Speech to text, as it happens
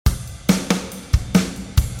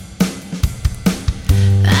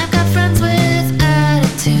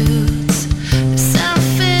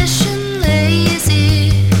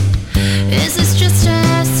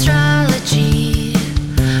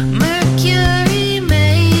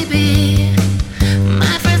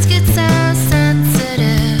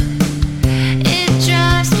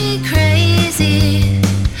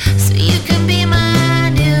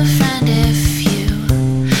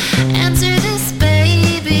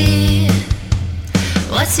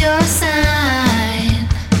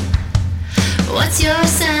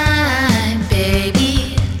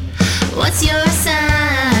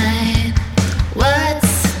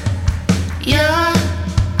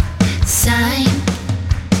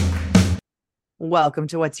Welcome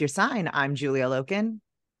to What's Your Sign? I'm Julia Loken.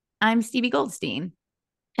 I'm Stevie Goldstein.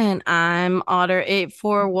 And I'm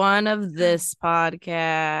Otter841 of this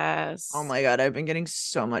podcast. Oh my God, I've been getting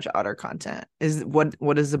so much otter content.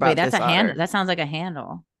 What is Wait, about that's this a hand. otter? That sounds like a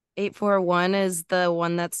handle. 841 is the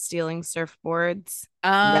one that's stealing surfboards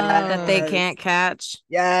that they Oh, Yes. can't catch.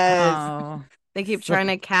 Yes. oh. They keep So trying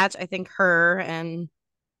to catch, I think, her, and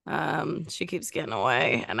she keeps getting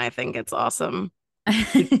away, and I think it's awesome.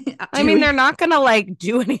 I do mean, they're we? not gonna like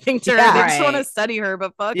do anything to her. Yeah. They just want to Right. study her,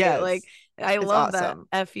 but fuck it. Like, Yes. I It's love that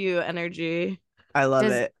awesome. FU energy. I love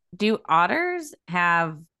Does it. do otters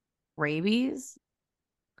have rabies?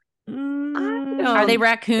 I Are they don't think so.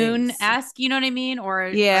 raccoon-esque? You know what I mean? Or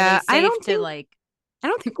are they Yeah, safe to like I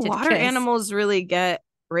don't think to water kiss? animals really get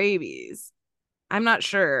rabies. I'm not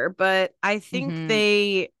sure, but I think Mm-hmm.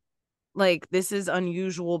 they like this is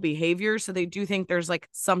unusual behavior, so they do think there's like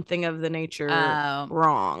something of the nature Oh.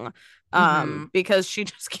 wrong. Mm-hmm. Because she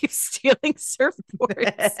just keeps stealing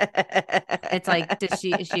surfboards. It's like,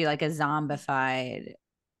 is she like a zombified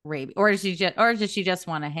rabies, or does she just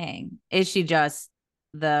want to hang? Is she just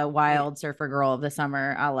the wild surfer girl of the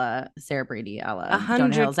summer, a la Sarah Brady, a A la Jonah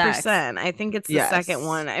hundred Hill's ex? percent. I think it's the second Yes.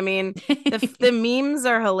 one. I mean, the memes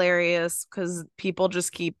are hilarious because people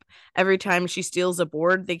just keep every time she steals a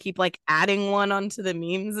board, they keep like adding one onto the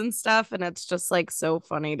memes and stuff, and it's just like so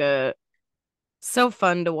fun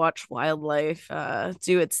to watch wildlife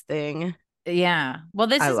do its thing. Yeah. Well,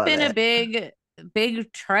 this I has love been a it.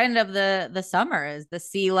 big trend of the summer, is the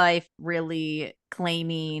sea life really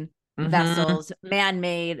claiming Hmm. vessels,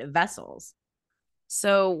 man-made vessels.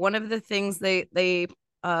 So one of the things they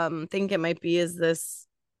think it might be is this.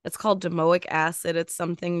 It's called domoic acid. It's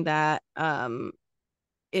something that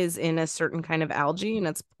is in a certain kind of algae, and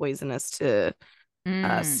it's poisonous to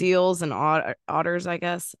Mm. seals and otters, I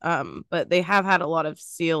guess. But they have had a lot of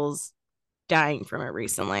seals dying from it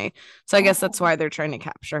recently, so I guess that's Oh. why they're trying to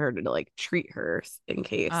capture her to like treat her in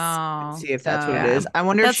case. And Oh, see if that's what it Yeah, so is. I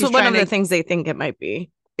wonder if that's she's one trying of the to things they think it might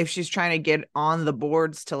be. get on the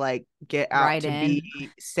boards to like get out right to in. be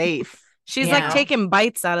safe, She's you like Yeah. know? taking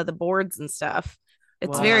bites out of the boards and stuff.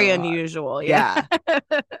 It's Oh my very Whoa. God. unusual. Yeah.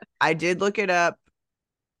 Yeah. I did look it up.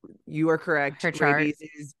 You are correct. Her chart. Rabies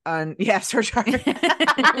is yes, her chart.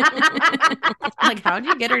 Like, how'd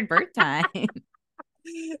you get her birth time?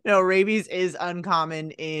 No, rabies is uncommon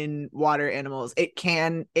in water animals. It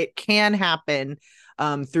can happen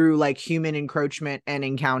through like human encroachment and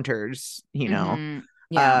encounters,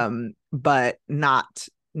 Yeah. but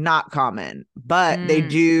not common. But they Mm,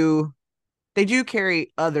 do they do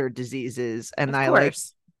carry other diseases, and Of I like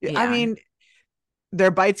course. I yeah. mean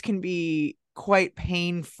their bites can be quite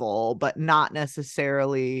painful, but not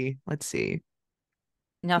necessarily. Let's see.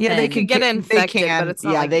 Yeah, They Nothing. could get infected, but it's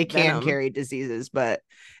not like they can venom. carry diseases, but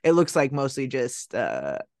it looks like mostly just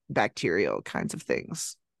bacterial kinds of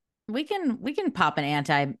things. We can pop an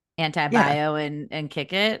Yeah. antibio and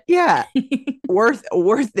kick it. Yeah. Worth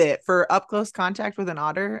it for up close contact with an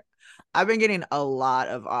otter. I've been getting a lot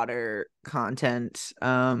of otter content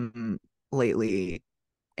lately,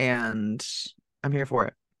 and I'm here for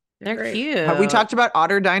it. They're They're great. Have we cute. talked about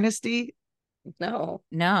Otter Dynasty? No.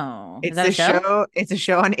 No. Is It's that a a show? show. It's a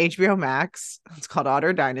show on HBO Max. It's called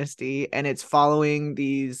Otter Dynasty, and it's following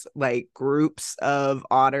these like groups of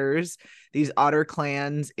otters, these otter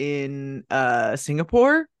clans in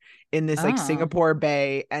Singapore, in this like Oh. Singapore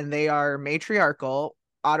Bay, and they are matriarchal.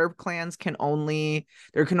 Otter clans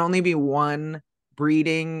there can only be one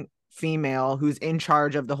breeding female who's in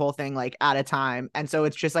charge of the whole thing like at a time, and so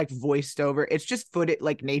it's just like voiced over. It's just footage,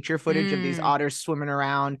 like nature footage of these Mm. otters swimming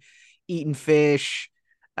around, eating fish,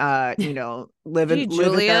 living Gee, their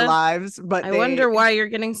Julia, lives, but I they wonder why you're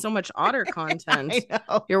getting so much otter content. I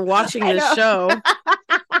know. You're watching I this know. show.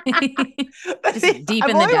 But Just deep I've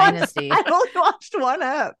in the only watched dynasty. one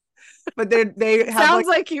up. But they It have like sounds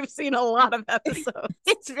like you've seen a lot of episodes.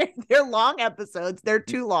 they're long episodes. They're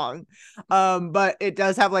too long. But it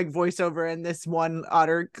does have like voiceover, and this one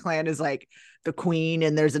otter clan is like the queen,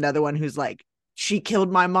 and there's another one who's like, she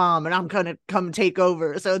killed my mom and I'm gonna come take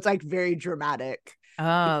over. So it's like very dramatic.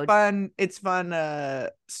 Oh, It's fun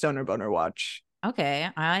stoner boner watch okay.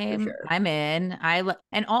 for I'm sure. I'm in.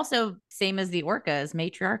 And also same as the orcas,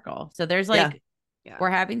 matriarchal. So there's Yeah. like Yeah. we're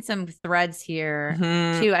having some threads here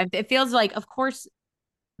Mhm. too. It feels like, of course,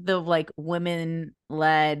 the like women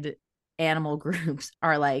led animal groups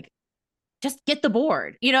are like, just get the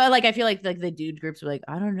board. Like I feel like the dude groups are like,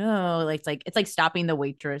 I don't know. Like it's like stopping the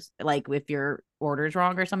waitress, like if your order's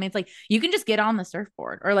wrong or something. It's like you can just get on the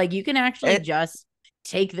surfboard, or like you can actually It just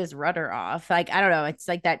take this rudder off. Like, I don't know. It's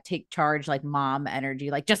like that take charge, like mom energy.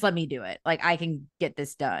 Like, just let me do it. Like, I can get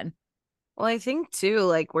this done. Well, I think too,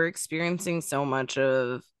 like we're experiencing so much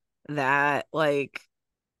of that, like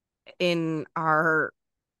in our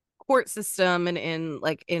court system and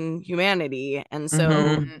in humanity. And so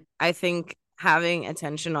Mhm. Mhm. I think having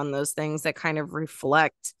attention on those things that kind of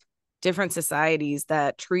reflect different societies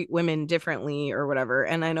that treat women differently or whatever.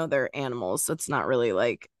 And I know they're animals, so it's not really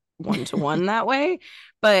like one to one that way,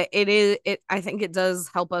 but I think it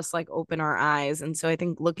does help us like open our eyes. And so I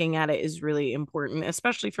think looking at it is really important,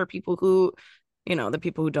 especially for people who, the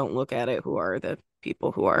people who don't look at it, who are the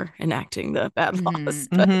people who are enacting the bad laws.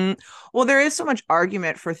 Mhm. But Well, there is so much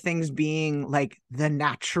argument for things being like the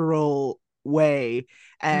natural way.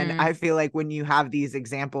 And Mhm. I feel like when you have these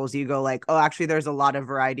examples, you go like, oh, actually, there's a lot of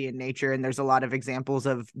variety in nature, and there's a lot of examples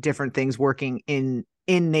of different things working in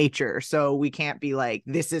nature. So we can't be like,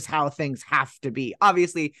 this is how things have to be.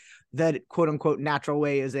 Obviously, the quote unquote natural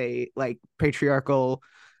way is a like patriarchal,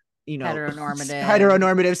 Heteronormative.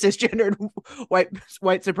 heteronormative cisgendered white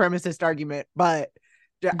supremacist argument. But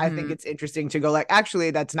I think Mhm. it's interesting to go like,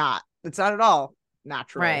 actually, that's not at all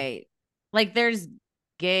natural. Right. Like there's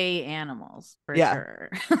gay animals for Yeah. sure.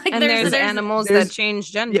 Like and there's there's animals that There's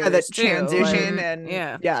change yeah, that genders too. transition Like, Mhm. and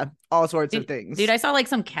yeah. yeah, all sorts of Dude, things. I saw like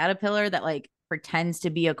some caterpillar that like pretends to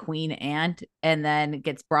be a queen ant and then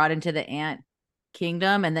gets brought into the ant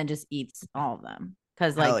kingdom and then just eats all of them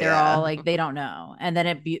because like Hell they're all yeah. like they don't know, and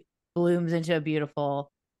then blooms into a beautiful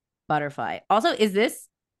butterfly. Also, is this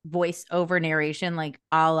voice over narration like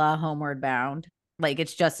a la Homeward Bound? Like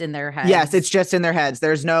it's just in their Yes, it's heads. just in their heads.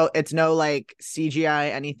 It's no like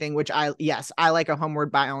CGI anything, which I like a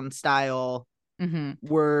Homeward Bound style. Mm-hmm.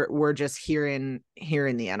 We're just hearing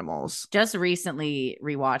the animals. Just recently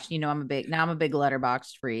rewatched. I'm a big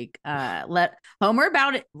Letterboxd freak. Let Homeward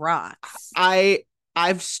Bound it rocks.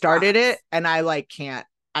 I've started it Rocks. and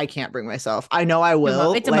I can't bring myself. I know I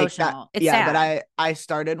will It's like that. emotional. It's Yeah, but sad. I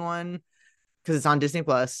started one because it's on Disney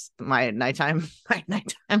Plus. My nighttime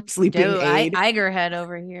sleeping Dude, aid. Iger head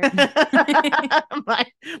over here. my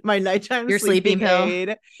my nighttime Your sleeping sleeping pill.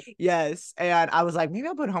 aid. Yes, and I was like, maybe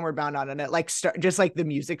I'll put Homeward Bound on, and it like just like the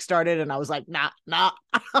music started, and I was like, nah,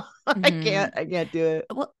 Mhm. I can't do it.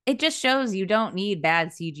 Well, it just shows you don't need bad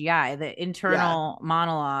CGI. The Yeah, internal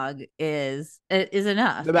monologue is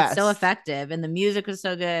enough. the It's so best. effective, and the music was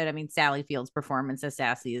so good. I mean, Sally Field's performance as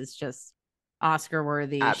Sassy is just Oscar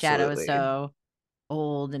worthy. Shadow is Absolutely. so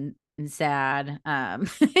old and sad.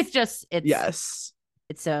 It's just Yes.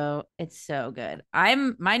 it's so good.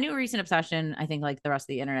 I'm my new recent obsession, I think like the rest of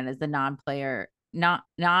the internet, is the non-player Oh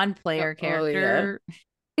yeah. character.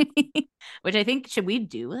 Which I think, should we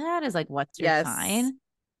do that as like what's your Yes. sign?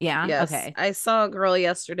 Yeah, Yes. okay. I saw a girl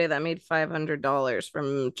yesterday that made $500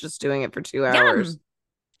 from just doing it for 2 hours. Yum.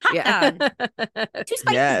 Hot Yeah. dog. Too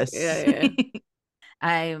spicy. Yes.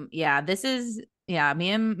 Yeah. This is me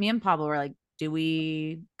and Pablo were like, do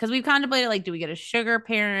we, because we've contemplated like, do we get a sugar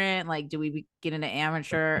parent? Like, do we get into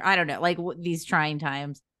amateur? I don't know. Like these trying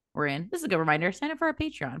times we're in. This is a good reminder. Sign up for our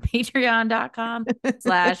Patreon,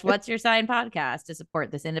 patreon.com/what's your sign podcast to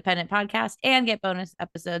support this independent podcast and get bonus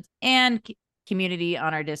episodes and community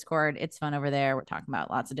on our Discord. It's fun over there. We're talking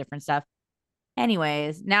about lots of different stuff.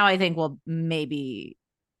 Anyways, now I think we'll maybe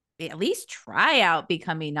at least try out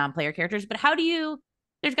becoming non-player characters. But how do you,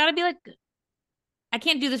 there's got to be like, I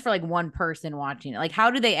can't do this for like one person watching it. Like,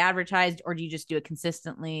 how do they advertise, or do you just do it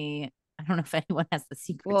consistently? I don't know if anyone has the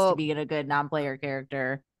secrets to Well, being a good non-player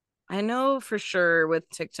character. I know for sure with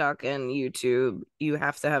TikTok and YouTube, you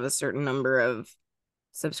have to have a certain number of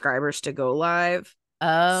subscribers to go live. So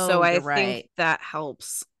Oh, I you're think right. that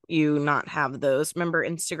helps you not have those. Remember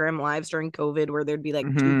Instagram lives during COVID where there'd be like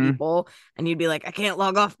two Hmm. people and you'd be like, I can't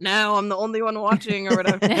log off now. I'm the only one watching or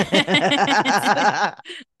whatever. Okay,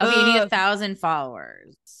 you need uh, 1,000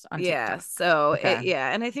 followers on yeah. TikTok. So Okay.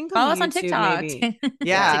 yeah. And I think on Follow us on YouTube, TikTok. maybe. Yeah.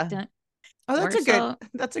 Yeah. TikTok. Oh, We're so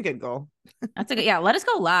that's a good goal. That's a good, yeah. Let us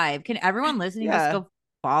go live. Can everyone listening just Yeah. go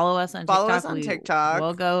follow us on Follow us TikTok? on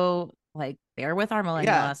We'll TikTok. go like bear with our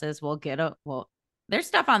millennial Yeah. asses. There's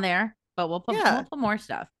stuff on there, but we'll Yeah. put more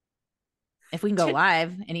stuff if we can go Tik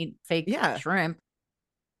live and eat fake yeah. shrimp.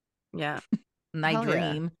 Yeah. My Hell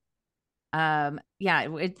yeah. dream.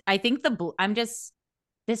 I think I'm just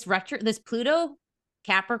this Pluto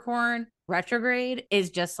Capricorn retrograde is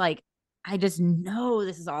just like, I just know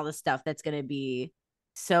this is all the stuff that's going to be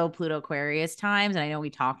so Pluto Aquarius times. And I know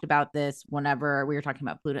we talked about this whenever we were talking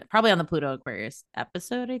about Pluto, probably on the Pluto Aquarius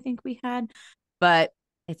episode, I think we had, but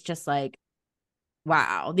it's just like,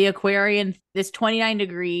 wow, the Aquarian, this 29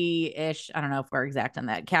 degree ish. I don't know if we're exact on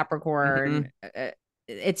that. Hmm. Capricorn.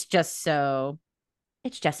 It's just so,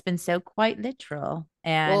 it's just been so quite literal.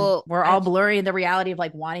 And Well, we're I all blurry in the reality of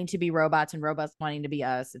like wanting to be robots and robots wanting to be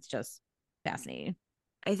us. It's just, fascinating.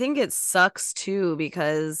 I think it sucks too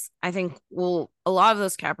because I think, well, a lot of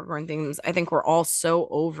those Capricorn things, I think we're all so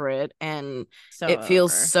over it and So it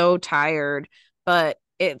feels over. so tired, but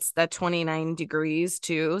it's that 29 degrees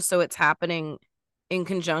too. So it's happening in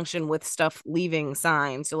conjunction with stuff leaving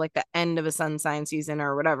signs. So, like the end of a sun sign season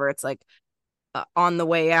or whatever, it's like on the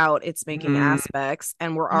way out, it's making aspects,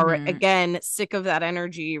 and we're already again sick of that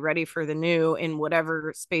energy, ready for the new in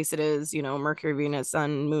whatever space it is, you know, Mercury, Venus,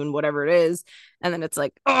 Sun, Moon, whatever it is. And then it's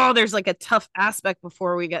like, oh, there's like a tough aspect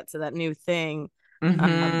before we get to that new thing.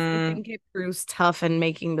 I think it proves tough in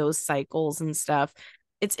making those cycles and stuff.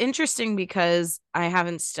 It's interesting because I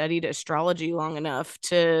haven't studied astrology long enough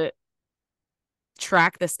to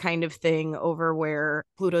track this kind of thing over where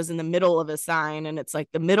Pluto's in the middle of a sign and it's like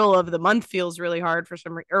the middle of the month feels really hard for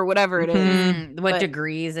some or whatever it is. What But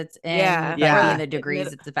degrees it's in yeah, would probably be in Yeah. the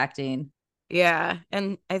degrees it's affecting. Yeah.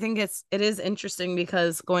 And I think it is interesting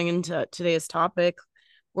because going into today's topic,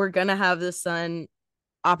 we're gonna have the sun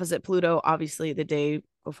opposite Pluto, obviously the day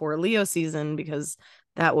before Leo season, because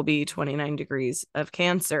that will be 29 degrees of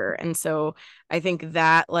Cancer. And so I think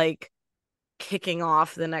that like kicking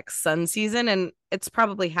off the next sun season, and it's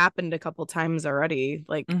probably happened a couple times already,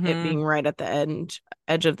 like it being right at the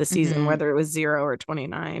edge of the season, whether it was 0 or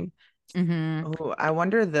 29. Oh, I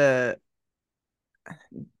wonder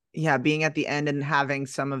being at the end and having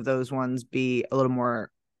some of those ones be a little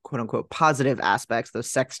more quote unquote positive aspects,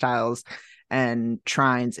 those sextiles and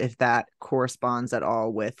trines, if that corresponds at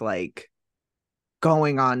all with like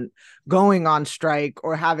going on strike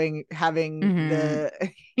or having the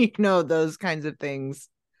those kinds of things.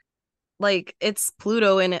 Like it's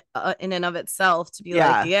Pluto in and of itself to be like,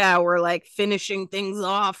 Yeah. yeah, we're like finishing things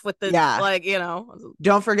off with the Yeah. like, you know.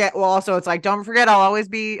 Don't forget. Well, also it's like, don't forget, I'm always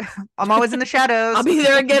in the shadows. I'll be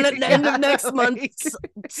there again at the end of next like, month,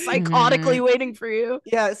 psychotically waiting for you.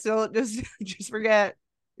 Yeah, so just forget.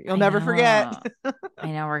 You'll I never forget.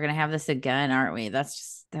 I know we're gonna have this again, aren't we?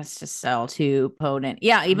 That's just so too potent.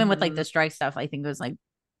 Yeah, even with like the strike stuff, I think it was like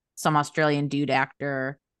some Australian dude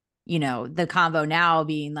actor, the convo now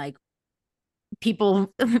being like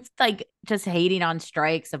people like just hating on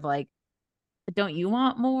strikes of like, don't you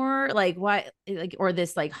want more? Like why like, or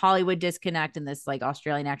this like Hollywood disconnect, and this like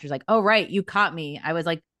Australian actor's like, oh right, you caught me. I was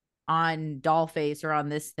like on Dollface or on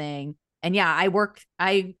this thing. And yeah,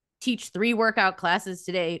 I teach 3 workout classes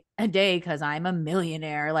a day because I'm a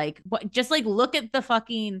millionaire. Like what, just like look at the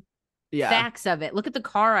fucking facts of it. Look at the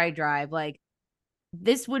car I drive. Like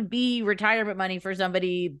this would be retirement money for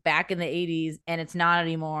somebody back in the 80s, and it's not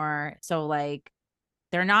anymore. So like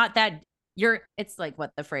they're not that it's like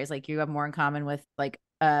what the phrase, like you have more in common with like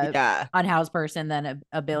a unhoused person than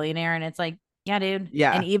a billionaire. And it's like, yeah, dude.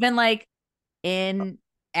 Yeah. And even like in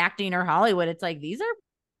acting or Hollywood, it's like these are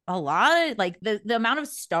a lot of like the amount of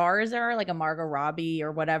stars there are, like a Margot Robbie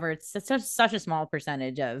or whatever. It's such a small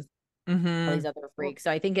percentage of all these other freaks.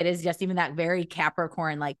 So I think it is just even that very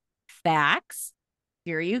Capricorn, like facts.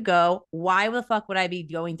 Here you go. Why the fuck would I be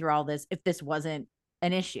going through all this if this wasn't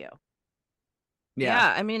an issue?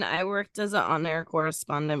 Yeah, I mean, I worked as an on-air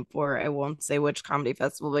correspondent for, I won't say which comedy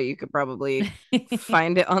festival, but you could probably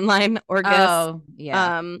find it online or guess. Oh,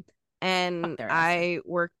 yeah. And I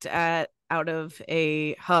worked out of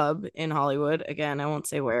a hub in Hollywood. Again, I won't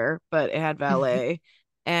say where, but it had valet.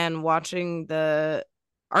 And watching the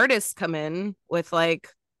artists come in with like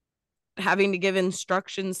having to give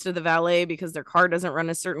instructions to the valet because their car doesn't run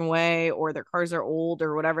a certain way or their cars are old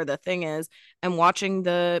or whatever the thing is, and watching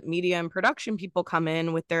the media and production people come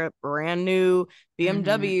in with their brand new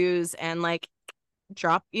BMWs and like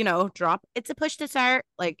drop it's a push to start,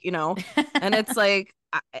 like, and it's like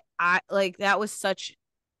I like that was such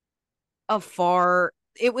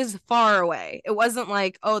it was far away. It wasn't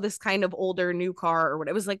like, oh, this kind of older new car or what.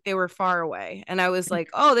 It was like they were far away. And I was like,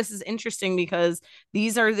 oh, this is interesting because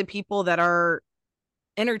these are the people that are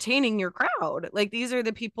entertaining your crowd. Like these are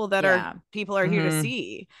the people that people are here to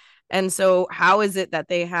see. And so how is it that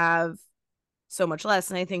they have so much less?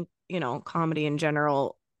 And I think, comedy in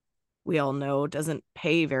general, we all know doesn't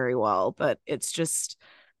pay very well, but it's just,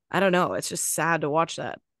 I don't know. It's just sad to watch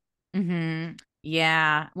that.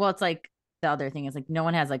 Yeah. Well, it's like, the other thing is like no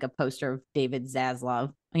one has like a poster of David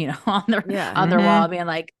Zaslav, on their wall being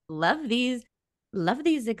like, love these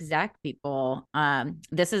exact people.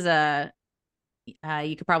 This is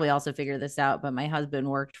you could probably also figure this out, but my husband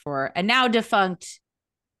worked for a now defunct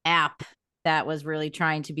app that was really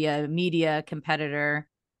trying to be a media competitor.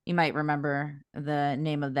 You might remember the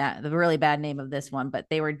name of that, the really bad name of this one, but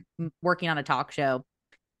they were working on a talk show,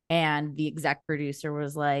 and the exec producer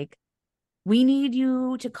was like, we need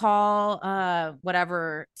you to call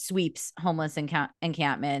whatever sweeps homeless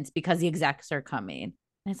encampments because the execs are coming.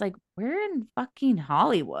 And it's like, we're in fucking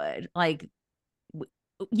Hollywood. Like,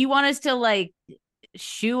 you want us to like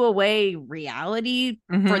shoo away reality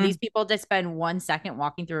for these people to spend 1 second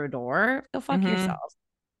walking through a door? Go fuck yourselves.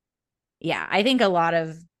 Yeah, I think a lot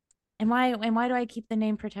of and why do I keep the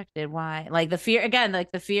name protected? Why? Like the fear again,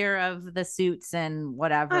 like the fear of the suits and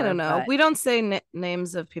whatever. I don't know. But We don't say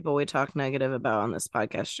names of people we talk negative about on this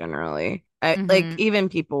podcast generally. I Mhm. like even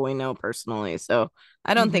people we know personally. So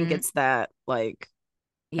I don't think Mhm. it's that like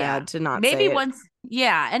yeah, bad to not maybe say it. once.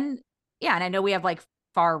 And I know we have like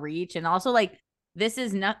far reach, and also like this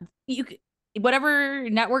is not whatever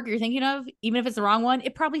network you're thinking of, even if it's the wrong one,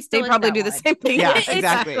 it probably still They is probably that do the one. same thing. Yeah, Yes,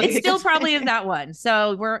 exactly. It still probably is that one.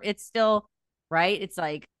 So it's still right. It's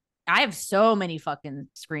like I have so many fucking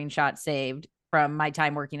screenshots saved from my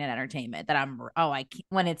time working in entertainment that I can't,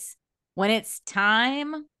 when it's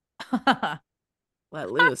time.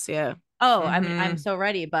 let loose. Yeah. I'm so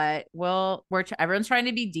ready, but everyone's trying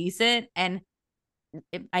to be decent, and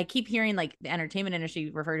I keep hearing like the entertainment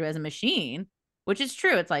industry referred to as a machine, which is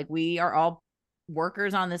true. It's like we are all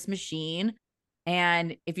workers on this machine.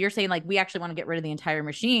 And if you're saying like we actually want to get rid of the entire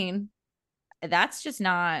machine, that's just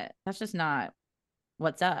not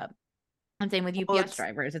what's up. I'm saying with Well, UPS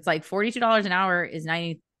drivers, it's like $42 an hour is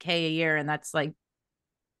 $90K a year. And that's like,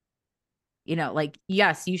 like,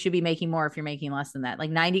 yes, you should be making more if you're making less than that. Like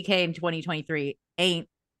 90K in 2023 ain't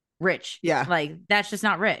rich. Yeah. Like that's just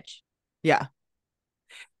not rich. Yeah.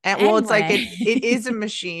 And well, it's like Anyway. it is a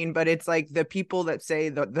machine, but it's like the people that say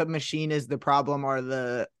the machine is the problem are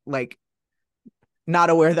the like not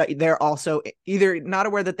aware that they're also either not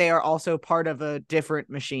aware that they are also part of a different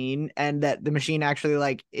machine, and that the machine actually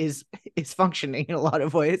like is functioning in a lot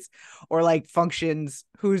of ways, or like functions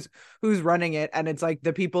who's running it. And it's like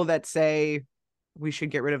the people that say we should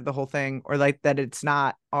get rid of the whole thing, or like that it's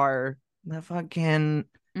not, are the fucking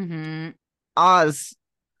Oz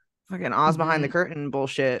behind the curtain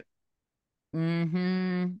bullshit.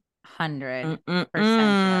 100%.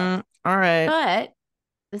 All right. But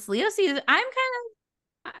this Leo season,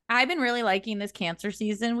 I've been really liking this Cancer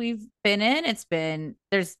season we've been in.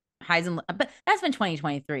 There's highs and but that's been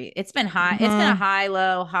 2023. It's been high. It's been a high,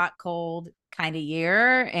 low, hot, cold kind of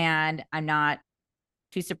year. And I'm not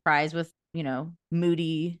too surprised with,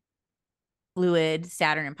 moody, fluid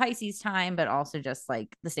Saturn and Pisces time, but also just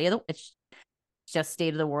like it's just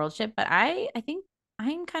state of the world shit. But I think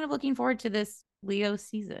I'm kind of looking forward to this Leo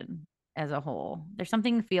season as a whole. There's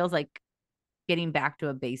something feels like getting back to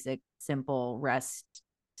a basic, simple rest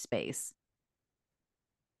space.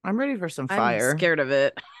 I'm ready for some I'm fire. scared of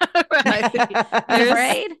it. You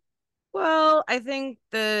afraid? Well, I think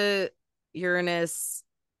the Uranus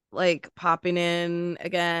like popping in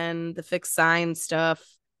again, the fixed sign stuff,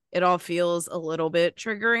 it all feels a little bit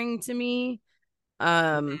triggering to me.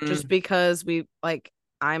 Just because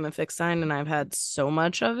I'm a fixed sign and I've had so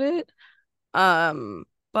much of it.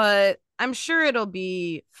 But I'm sure it'll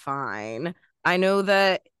be fine. I know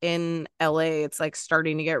that in LA it's like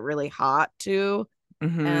starting to get really hot too.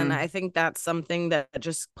 And I think that's something that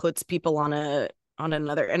just puts people on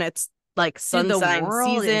another, and it's like sun sign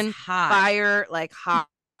season, fire, like hot,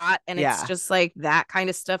 and it's just like that kind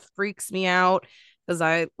of stuff freaks me out because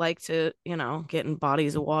I like to, get in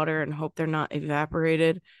bodies of water and hope they're not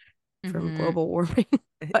evaporated from global warming.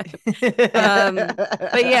 but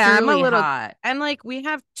yeah, I'm a little hot. And like we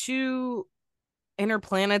have 2 inner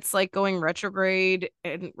planets like going retrograde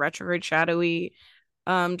and retrograde shadowy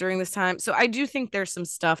during this time. So I do think there's some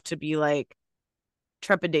stuff to be like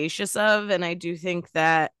trepidatious of. And I do think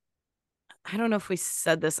that, I don't know if we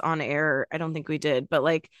said this on air, I don't think we did, but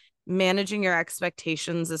like managing your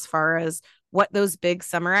expectations as far as what those big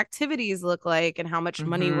summer activities look like and how much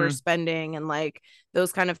money we're spending and like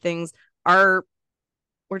those kind of things we're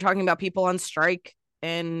talking about people on strike,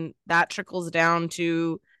 and that trickles down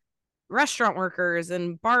to restaurant workers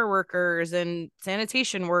and bar workers and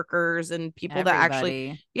sanitation workers and people that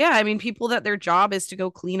actually, people that their job is to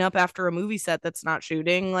go clean up after a movie set that's not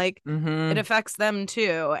shooting. Like it affects them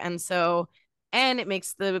too. And so, and it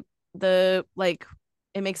makes it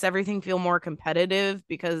makes everything feel more competitive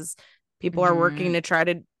because people are working to try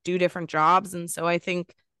to do different jobs. And so I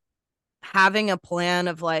think having a plan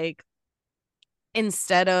of like,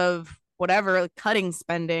 instead of whatever, like cutting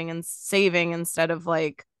spending and saving instead of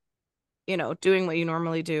like, doing what you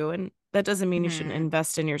normally do. And that doesn't mean you shouldn't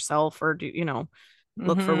invest in yourself or do,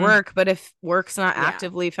 look for work. But if work's not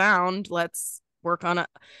actively found, let's work on it.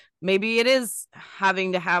 Maybe it is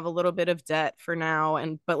having to have a little bit of debt for now,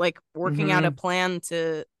 but like working out a plan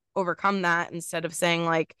to overcome that instead of saying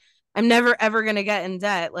like, I'm never ever going to get in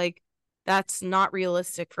debt. Like, that's not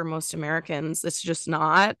realistic for most Americans. It's just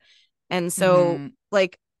not. And so,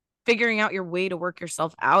 like, figuring out your way to work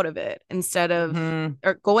yourself out of it instead of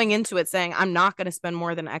or going into it saying, I'm not going to spend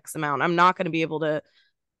more than X amount. I'm not going to be able to,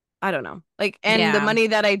 I don't know. Like, and the money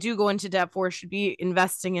that I do go into debt for should be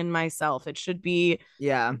investing in myself. It should be,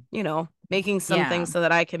 making something so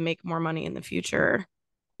that I can make more money in the future.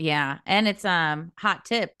 Yeah. And it's hot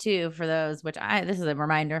tip too for those, which this is a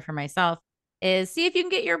reminder for myself, is see if you can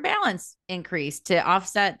get your balance increased to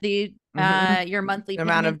offset the your monthly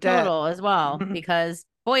amount of total debt as well. Because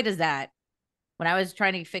boy, does that. When I was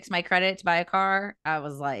trying to fix my credit to buy a car, I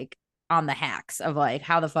was like on the hacks of like,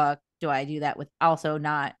 how the fuck do I do that with also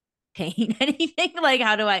not paying anything? Like,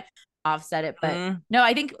 how do I offset it? But no,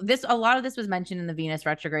 I think a lot of this was mentioned in the Venus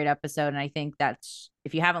retrograde episode. And I think that's,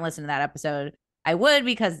 if you haven't listened to that episode, I would,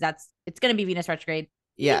 because it's going to be Venus retrograde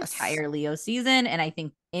the entire Leo season. And I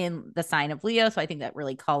think in the sign of Leo. So I think that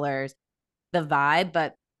really colors the vibe.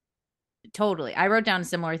 But totally, I wrote down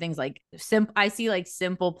similar things like I see like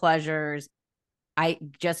simple pleasures. I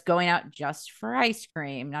just going out just for ice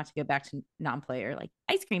cream, not to go back to non-player, like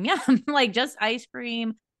ice cream. Yeah. Like just ice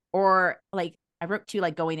cream, or like I wrote to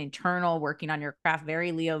like going internal, working on your craft,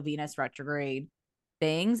 very Leo Venus retrograde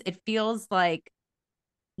things. It feels like,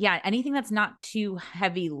 anything that's not too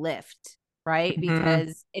heavy lift, right?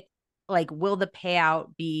 Because it's like, will the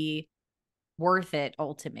payout be worth it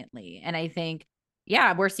ultimately? And I think,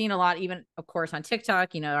 we're seeing a lot, even of course on TikTok,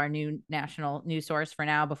 our new national news source for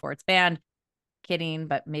now before it's banned. Kidding,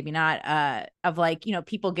 but maybe not, of like,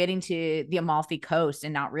 people getting to the Amalfi Coast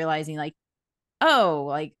and not realizing like, oh,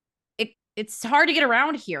 like it's hard to get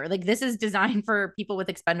around here. Like, this is designed for people with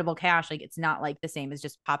expendable cash. Like, it's not like the same as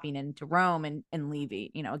just popping into Rome and leaving,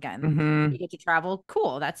 again, you get to travel.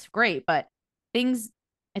 Cool. That's great. But it's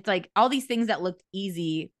like all these things that looked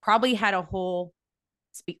easy probably had a whole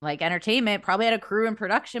like entertainment, probably had a crew and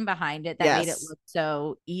production behind it that made it look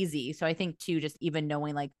so easy. So I think too, just even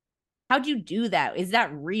knowing like, how'd you do that? Is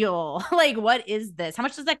that real? Like, what is this? How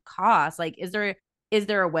much does that cost? Like, is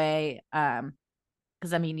there a way?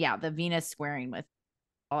 Because I mean, the Venus squaring with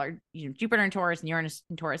all our Jupiter and Taurus and Uranus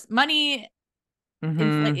and Taurus, money,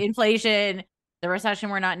 inflation, the recession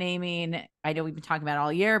we're not naming. I know we've been talking about it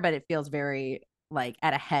all year, but it feels very like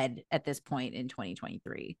at a head at this point in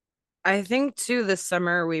 2023. I think too this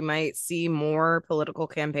summer we might see more political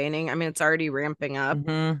campaigning. I mean, it's already ramping up.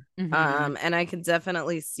 And I can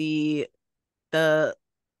definitely see the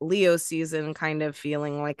Leo season kind of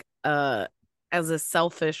feeling like as a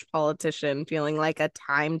selfish politician, feeling like a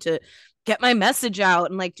time to get my message out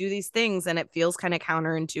and like do these things. And it feels kind of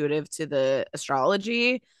counterintuitive to the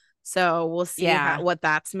astrology. So we'll see what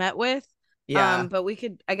that's met with. But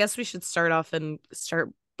I guess we should start off and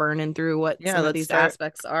start burning through what some of these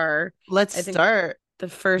aspects are. Let's start. The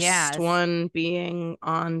first one being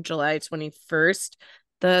on July 21st.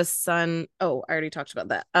 The sun. Oh, I already talked about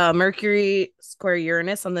that. Mercury square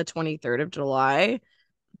Uranus on the 23rd of July.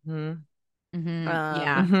 And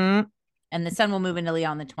the sun will move into Leo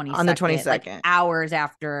on the 22nd. On the 22nd. Like hours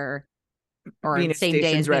after, or Venus same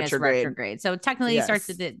day as Venus retrograde. retrograde. So technically it starts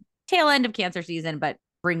at the tail end of Cancer season, but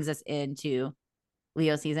brings us into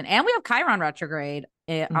Leo season. And we have Chiron retrograde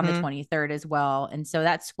on the 23rd as well. And so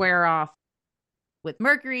that square off with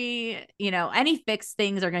Mercury, any fixed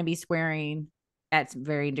things are going to be squaring at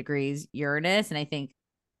varying degrees Uranus. And I think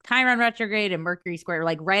Chiron retrograde and Mercury square,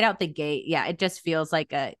 like right out the gate. Yeah. It just feels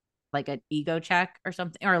like an ego check or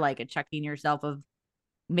something, or like a checking yourself of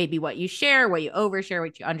maybe what you share, what you overshare,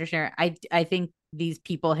 what you undershare. I think these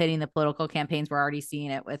people hitting the political campaigns, we're already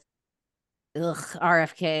seeing it with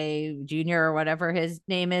RFK Jr. or whatever his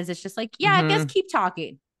name is. It's just like, I guess keep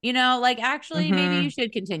talking, like actually maybe you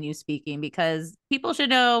should continue speaking, because people should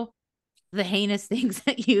know the heinous things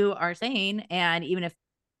that you are saying. And even if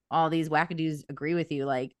all these wackadoos agree with you,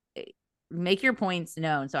 like make your points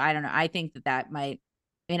known. So I don't know. I think that might,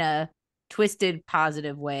 in a twisted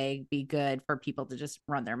positive way, be good for people to just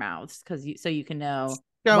run their mouths, because you can know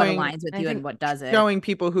what aligns with you and what doesn't. Showing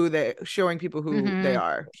people who they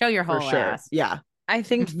are. Show your whole ass. Yeah. I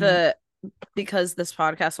think because this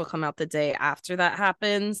podcast will come out the day after that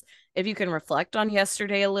happens, if you can reflect on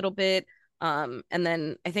yesterday a little bit. And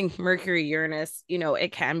then I think Mercury Uranus,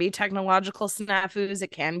 it can be technological snafus. It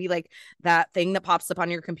can be like that thing that pops up on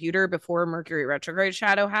your computer before Mercury retrograde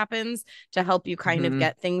shadow happens to help you kind of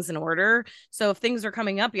get things in order. So if things are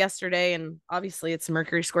coming up yesterday, and obviously it's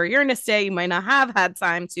Mercury square Uranus day, you might not have had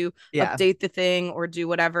time to update the thing or do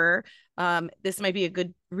whatever. This might be a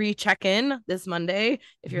good recheck in this Monday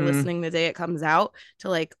if you're Mhm. listening the day it comes out, to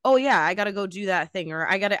like, oh yeah, I gotta go do that thing, or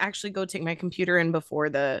I gotta actually go take my computer in before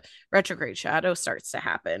the retrograde shadow starts to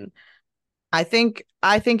happen. I think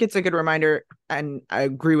it's a good reminder, and I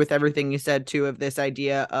agree with everything you said too, of this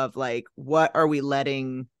idea of like, what are we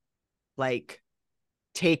letting like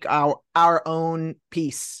take our own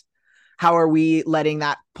peace? How are we letting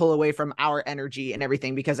that pull away from our energy and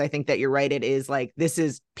everything? Because I think that you're right. It is like, this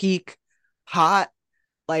is peak hot.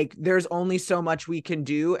 Like, there's only so much we can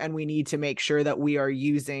do, and we need to make sure that we are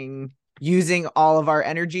using all of our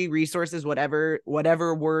energy, resources, whatever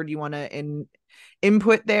word you want to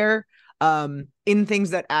input there, in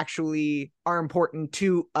things that actually are important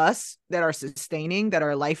to us, that are sustaining, that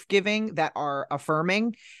are life-giving, that are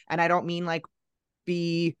affirming. And I don't mean like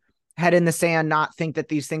be head in the sand, not think that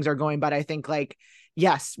these things are going, but I think like,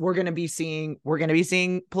 yes, we're going to be seeing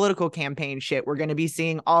political campaign shit. We're going to be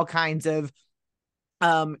seeing all kinds of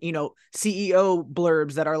CEO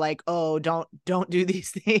blurbs that are like, oh, don't do these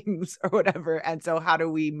things or whatever. And so how do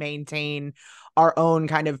we maintain our own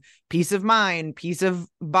kind of peace of mind, peace of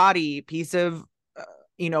body, peace of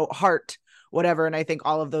heart, whatever? And I think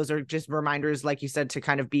all of those are just reminders, like you said, to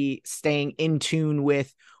kind of be staying in tune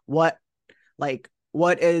with what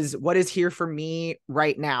is here for me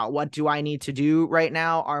right now. What do I need to do right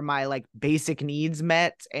now? Are my like basic needs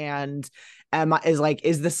met? And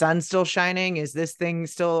is the sun still shining? Is this thing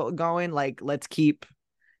still going? Like, let's keep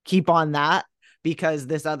on that, because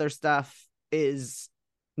this other stuff is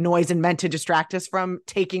noise and meant to distract us from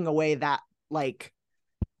taking away that, like,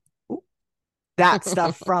 that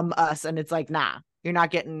stuff from us. And it's like, nah, you're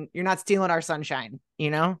not stealing our sunshine,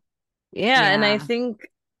 Yeah, and I Yeah. think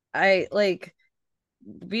I like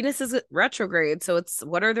Venus is retrograde, so it's,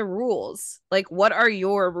 what are the rules? Like, what are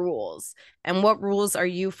your rules? And what rules are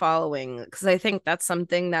you following? Because I think that's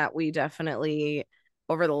something that we definitely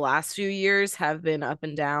over the last few years have been up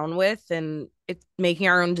and down with, and it's making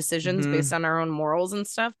our own decisions based on our own morals and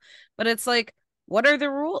stuff. But it's like, what are the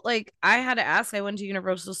rules? Like, I went to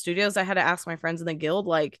Universal Studios, I had to ask my friends in the guild,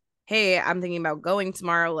 like, hey, I'm thinking about going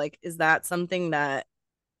tomorrow. Like, is that something that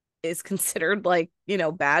is considered like,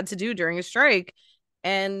 bad to do during a strike?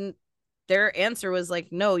 And their answer was like,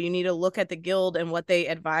 no, you need to look at the guild and what they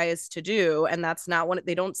advise to do. And that's not what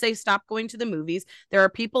they don't say stop going to the movies. There are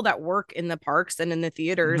people that work in the parks and in the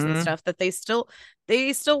theaters and stuff that they still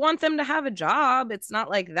want them to have a job. It's not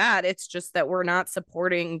like that. It's just that we're not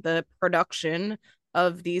supporting the production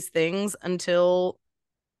of these things until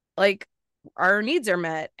like our needs are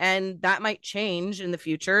met. And that might change in the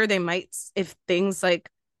future. They might, if things like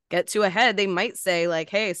get to a head, they might say like,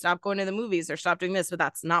 hey, stop going to the movies or stop doing this, but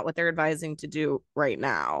that's not what they're advising to do right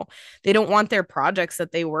now. They don't want their projects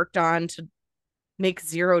that they worked on to make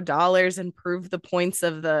 $0 and prove the points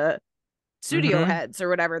of the studio heads or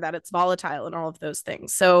whatever, that it's volatile and all of those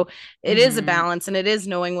things. So it is a balance, and it is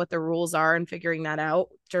knowing what the rules are and figuring that out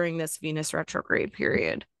during this Venus retrograde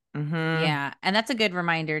period. Yeah. And that's a good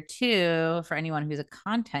reminder too for anyone who's a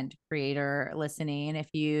content creator listening. If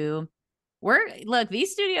you look,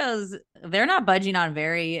 these studios, they're not budging on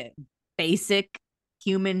very basic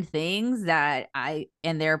human things and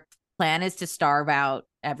their plan is to starve out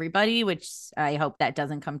everybody, which I hope that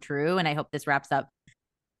doesn't come true. And I hope this wraps up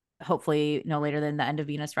hopefully no later than the end of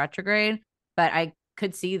Venus retrograde. But I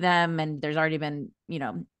could see them, and there's already been,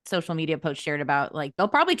 social media posts shared about like they'll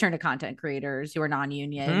probably turn to content creators who are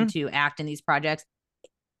non-union to act in these projects.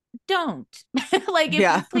 Don't like,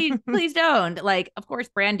 if please don't. Like, of course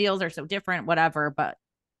brand deals are so different, whatever, but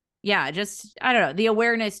yeah, just I don't know, the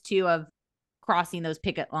awareness too of crossing those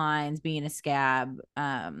picket lines, being a scab,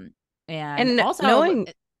 and also knowing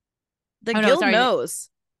the guild knows.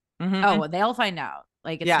 Oh, they'll find out.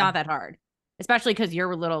 Like, it's not that hard, especially because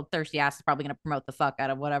your little thirsty ass is probably going to promote the fuck out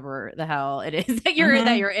of whatever the hell it is that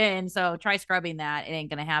you're in. So try scrubbing that. It ain't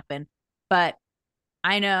going to happen. But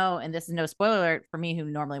I know, and this is no spoiler alert for me, who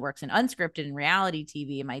normally works in unscripted and reality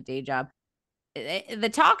TV in my day job. The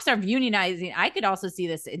talks of unionizing, I could also see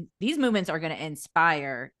this. These movements are going to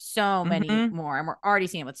inspire so many more. And we're already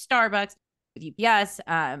seeing it with Starbucks, with UPS.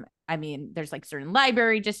 I mean, there's like certain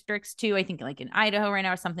library districts too. I think like in Idaho right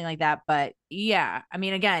now or something like that. But yeah, I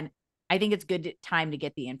mean, again, I think it's good time to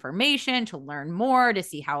get the information, to learn more, to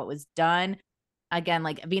see how it was done. Again,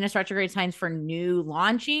 like Venus retrograde times for new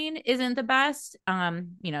launching isn't the best.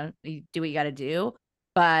 You do what you got to do.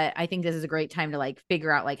 But I think this is a great time to like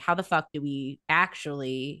figure out like, how the fuck do we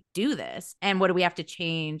actually do this? And what do we have to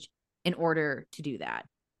change in order to do that?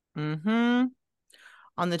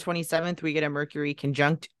 On the 27th, we get a Mercury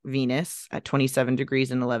conjunct Venus at 27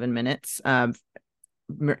 degrees and 11 minutes.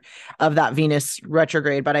 Venus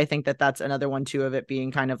retrograde. But I think that that's another one too, of it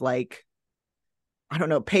being kind of like, I don't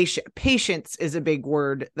know, patience is a big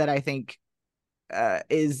word that I think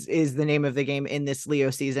is the name of the game in this Leo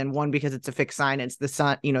season. One, because it's a fixed sign, it's the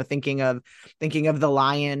sun, thinking of the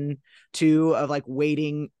lion. Two, of like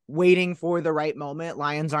waiting for the right moment.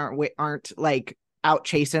 Lions aren't like out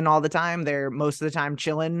chasing all the time. They're most of the time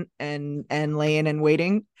chilling and laying and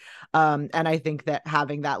waiting. And I think that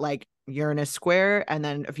having that like Uranus square, and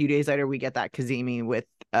then a few days later we get that Cazimi with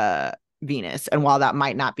Venus. And while that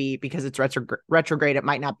might not be, because it's retrograde, it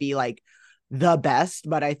might not be like the best,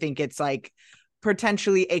 but I think it's like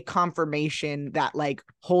potentially a confirmation that like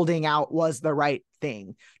holding out was the right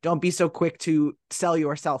thing. Don't be so quick to sell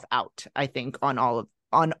yourself out, I think, on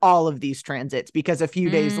all of these transits, because a few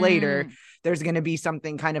days later there's going to be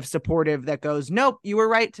something kind of supportive that goes, nope, you were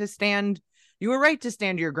right to stand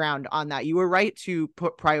your ground on that. You were right to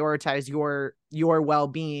prioritize your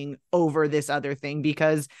well-being over this other thing,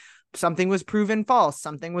 because something was proven false,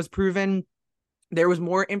 something was proven, there was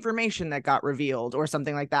more information that got revealed or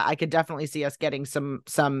something like that. I could definitely see us getting some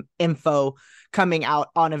info coming out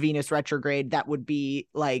on a Venus retrograde that would be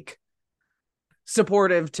like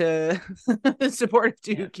supportive to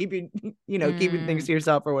keeping keeping things to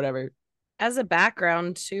yourself or whatever. As a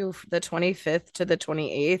background too, the 25th to the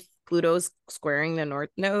 28th, Pluto's squaring the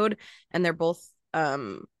North Node, and they're both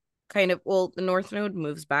kind of, well, the North Node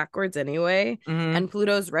moves backwards anyway, and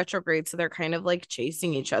Pluto's retrograde, so they're kind of like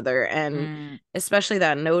chasing each other. And especially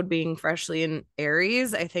that node being freshly in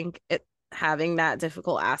Aries, I think it having that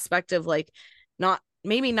difficult aspect of like not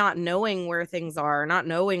knowing where things are, not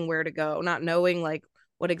knowing where to go, not knowing like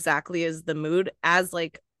what exactly is the mood, as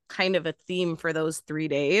like kind of a theme for those 3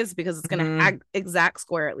 days, because it's going to exact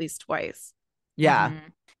square at least twice. Yeah.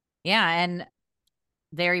 Yeah. And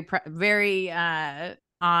very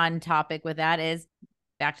on topic with that is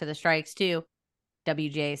back to the strikes too.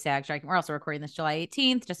 WGA SAG striking. We're also recording this July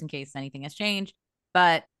 18th, just in case anything has changed.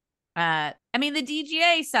 But I mean, the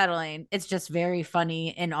DGA settling, it's just very funny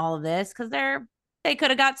in all of this, because they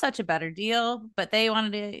could have got such a better deal, but they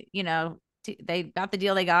wanted to, they got the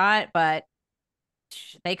deal they got, but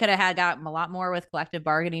they could have gotten a lot more with collective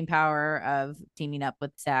bargaining power of teaming up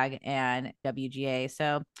with SAG and WGA.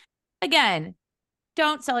 So again,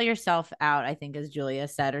 don't sell yourself out, I think, as Julia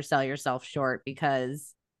said, or sell yourself short,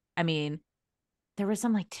 because I mean, there was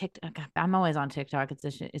some like TikTok. I'm always on TikTok.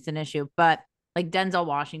 It's an issue, but like Denzel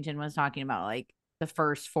Washington was talking about like the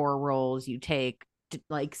first 4 roles you take to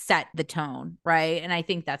like set the tone, right? And I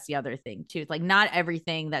think that's the other thing too. It's like not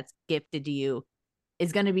everything that's gifted to you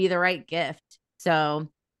is going to be the right gift. So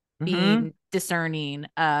being discerning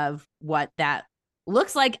of what that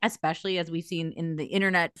looks like, especially as we've seen in the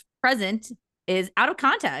internet present, is out of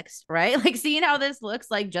context, right? Like seeing how this looks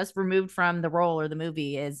like just removed from the role or the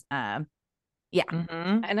movie is And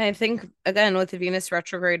I think again, with the Venus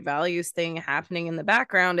retrograde values thing happening in the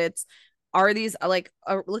background, are these like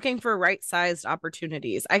looking for right-sized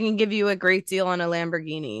opportunities? I can give you a great deal on a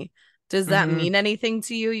Lamborghini. Does that mean anything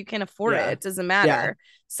to you? You can't afford it. It doesn't matter.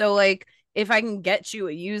 So like, if I can get you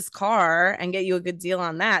a used car and get you a good deal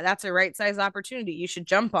on that, that's a right size opportunity. You should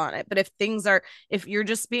jump on it. But if you're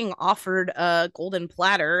just being offered a golden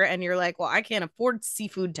platter and you're like, well, I can't afford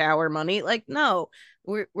seafood tower money, like, no,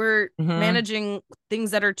 we're managing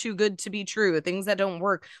things that are too good to be true, things that don't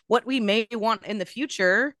work, what we may want in the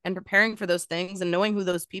future, and preparing for those things and knowing who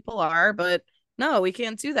those people are. But no, we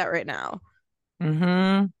can't do that right now.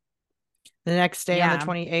 The next day on the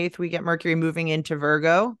 28th, we get Mercury moving into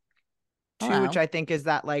Virgo. Which I think is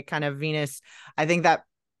that like kind of Venus. I think that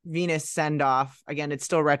Venus send off, again, it's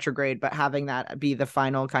still retrograde, but having that be the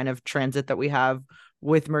final kind of transit that we have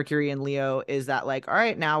with Mercury and Leo is that like, all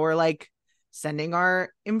right, now we're like sending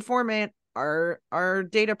our informant, our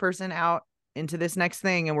data person out into this next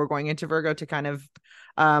thing, and we're going into Virgo to kind of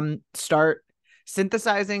start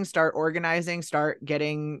synthesizing, start organizing, start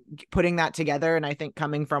putting that together. And I think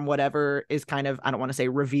coming from whatever is kind of, I don't want to say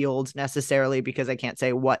revealed necessarily, because I can't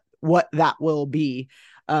say what that will be,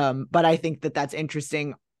 but I think that that's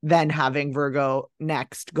interesting. Then having Virgo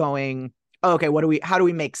next going, oh, okay, how do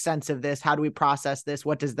we make sense of this? How do we process this?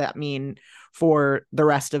 What does that mean for the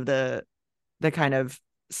rest of the kind of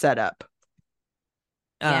setup?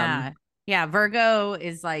 Virgo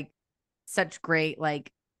is like such great,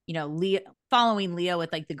 like, Leo, following Leo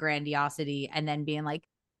with like the grandiosity, and then being like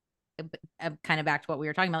kind of back to what we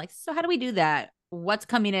were talking about, like, so how do we do that? What's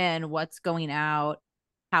coming in? What's going out?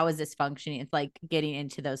 How is this functioning? It's like getting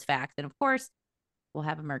into those facts. And of course, we'll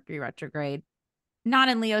have a Mercury retrograde, not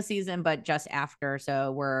in Leo season, but just after.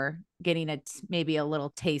 So we're getting maybe a little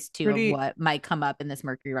taste too of what might come up in this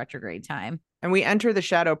Mercury retrograde time. And we enter the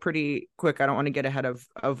shadow pretty quick. I don't want to get ahead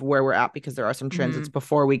of where we're at because there are some transits Mhm.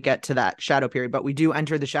 before we get to that shadow period, but we do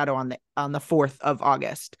enter the shadow on the 4th of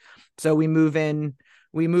August. So we move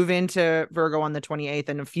into Virgo on the 28th,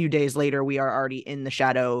 and a few days later we are already in the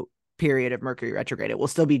shadow period of Mercury retrograde. It will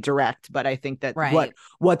still be direct, but I think that Right.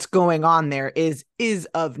 what's going on there is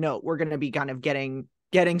of note. We're going to be kind of getting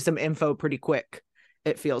some info pretty quick,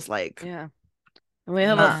 it feels like. Yeah. And we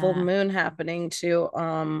have a full Yeah. moon happening too,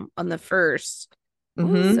 on the 1st.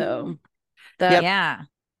 Mhm. So that Yep. Yeah.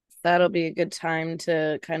 that'll be a good time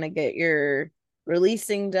to kind of get your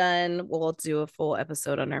releasing done. We'll do a full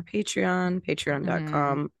episode on our Patreon,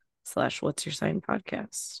 patreon.com/what's your sign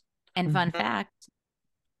podcast. And fun Mhm. fact,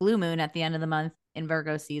 blue moon at the end of the month in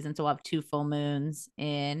Virgo season. So we'll have 2 full moons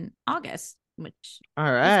in August, which All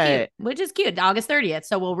is cute. right. August 30th.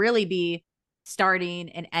 So we'll really be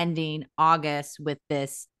starting and ending August with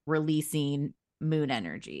this releasing moon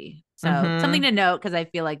energy. So something Mhm. to note, because I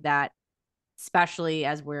feel like that, especially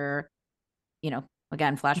as we're,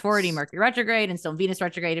 again, flash forwarding Mercury retrograde and still Venus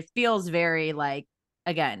retrograde, it feels very like,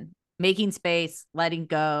 again, making space, letting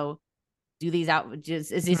go, do these out.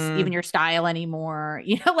 Just, is this even Mhm. your style anymore?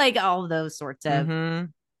 Like all of those sorts of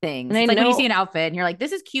Mhm. things. And I It's like when you see know an outfit and you're like,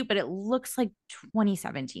 this is cute, but it looks like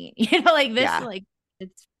 2017. Like this, Yeah. like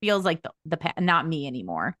it feels like not me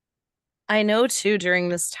anymore. too during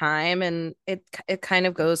this time, and it kind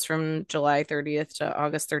of goes from July 30th to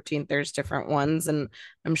August 13th. There's different ones, and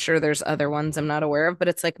I'm sure there's other ones I'm not aware of, but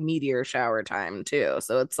it's like meteor shower time too.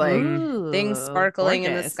 So it's like Mhm. things Ooh, sparkling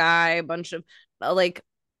in the gorgeous. sky, a bunch of like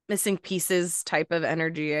missing pieces type of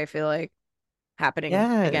energy, I feel like happening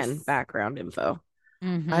again, Yes. background info. I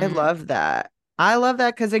Mm-hmm. love that. I love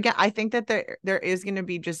that because again, I think that there is going to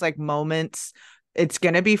be just like moments. It's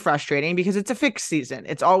going to be frustrating because it's a fixed season.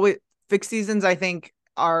 It's always fixed seasons. I think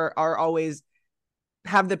are always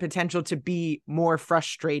have the potential to be more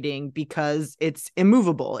frustrating because it's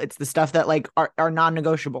immovable. It's the stuff that like are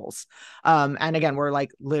non-negotiables. And again, we're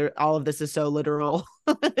like all of this is so literal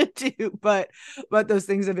too, but those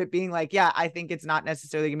things of it being like, yeah, I think it's not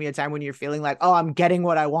necessarily gonna be a time when you're feeling like, oh, I'm getting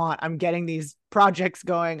what I want. I'm getting these projects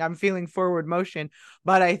going. I'm feeling forward motion.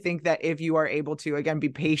 But I think that if you are able to again be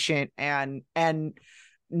patient and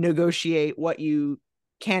negotiate what you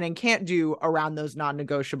can and can't do around those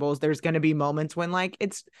non-negotiables, there's going to be moments when like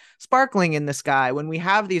it's sparkling in the sky, when we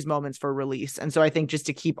have these moments for release. And so I think just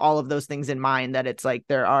to keep all of those things in mind, that it's like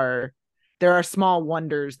there are small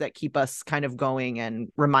wonders that keep us kind of going and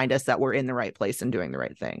remind us that we're in the right place and doing the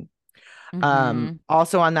right thing. Mm-hmm.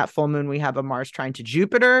 Also on that full moon we have a Mars trine to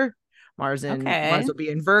Jupiter. Okay. Mars will be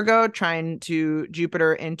in Virgo, trine to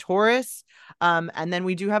Jupiter in Taurus. And then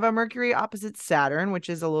we do have a Mercury opposite Saturn, which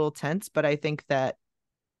is a little tense, but I think that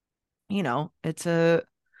it's a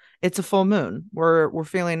full moon. We're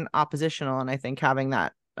feeling oppositional, and I think having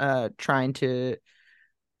that trine to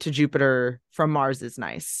Jupiter from Mars is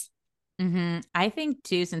nice. Mm-hmm. I think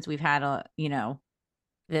too, since we've had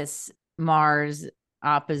this Mars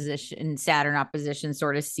opposition, Saturn opposition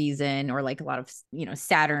sort of season, or like a lot of,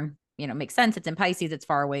 Saturn, makes sense. It's in Pisces, it's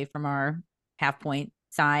far away from our half point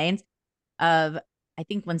signs of, I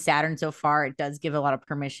think when Saturn so far, it does give a lot of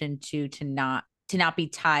permission to not be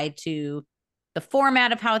tied to the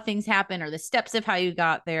format of how things happen or the steps of how you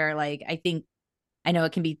got there. Like, I know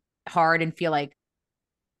it can be hard and feel like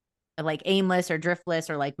aimless or driftless,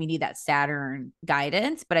 or like we need that Saturn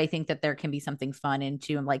guidance, but I think that there can be something fun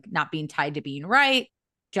into like not being tied to being right,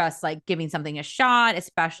 just like giving something a shot,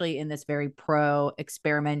 especially in this very pro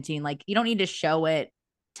experimenting. Like you don't need to show it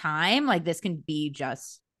time, like this can be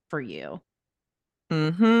just for you.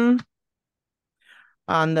 Mm-hmm.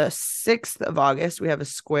 On the 6th of August, we have a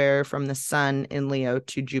square from the Sun in Leo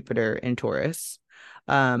to Jupiter in Taurus,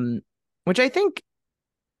 which I think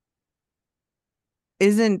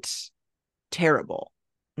isn't terrible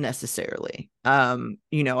necessarily.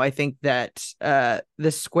 I think that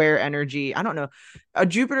the square energy, I don't know, a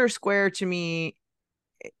Jupiter square to me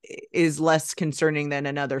is less concerning than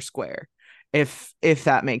another square, if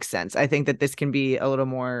that makes sense. I think that this can be a little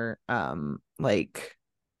more like,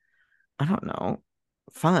 I don't know,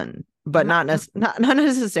 fun, but not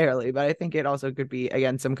necessarily. But I think it also could be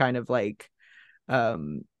again some kind of like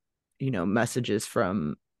um messages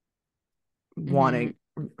from Mm-hmm. wanting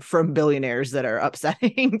from billionaires that are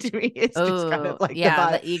upsetting to me. It's just kind of Oh, like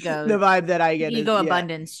yeah, the the ego, vibe that I get is, ego yeah,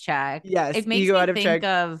 abundance check. yes, It makes ego me out of think check.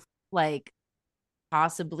 of like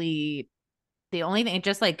possibly the only thing, it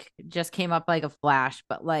just came up like a flash,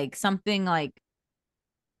 but like something like,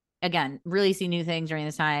 again, really see new things during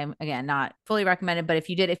this time. Again, not fully recommended, but if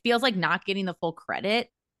you did, it feels like not getting the full credit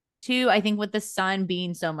Two, I think with the sun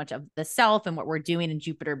being so much of the self and what we're doing, and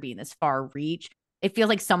Jupiter being this far reach, it feels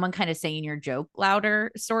like someone kind of saying your joke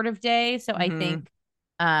louder sort of day. So I think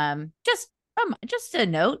just a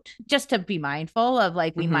note, just to be mindful of,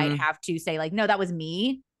 like, we might have to say, like, no, that was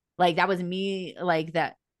me. Like, that was me, like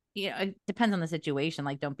that. It depends on the situation.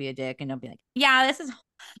 Like, don't be a dick and don't be like, yeah, this is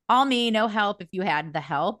all me, no help if you had the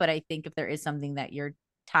help. But I think if there is something that you're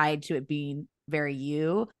tied to it being very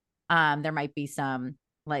you, there might be some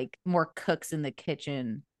like more cooks in the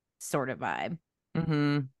kitchen sort of vibe.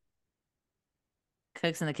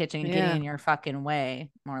 Cooks in the kitchen getting in your fucking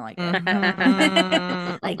way, more like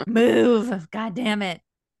it. Like, move, god damn it.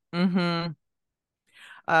 On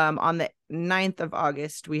the 9th of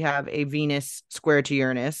August, we have a Venus square to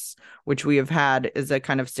Uranus, which we have had as a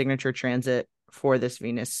kind of signature transit for this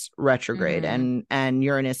Venus retrograde. And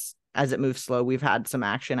Uranus, as it moves slow, we've had some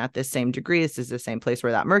action at this same degree. This is the same place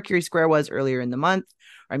where that Mercury square was earlier in the month.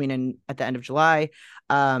 At the end of July.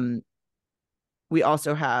 We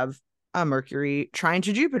also have a Mercury trine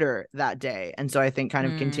to Jupiter that day. And so I think kind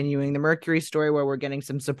of continuing the Mercury story, where we're getting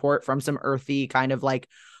some support from some earthy kind of like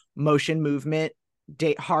motion, movement,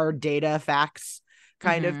 hard data, facts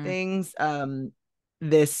kind of things.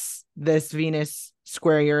 This Venus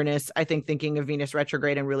square Uranus, I think, thinking of Venus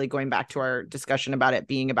retrograde and really going back to our discussion about it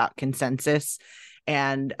being about consensus,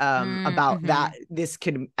 and about that this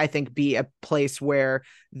could, I think, be a place where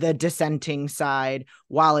the dissenting side,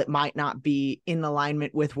 while it might not be in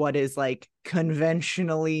alignment with what is like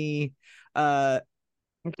conventionally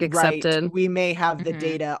accepted, right, we may have the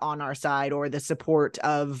data on our side, or the support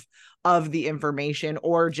of the information,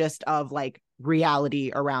 or just of like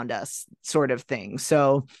reality around us sort of thing.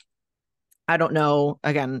 So I don't know,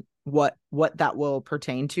 again, what that will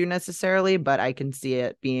pertain to necessarily, but I can see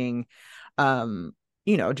it being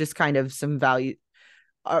just kind of some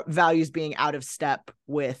values being out of step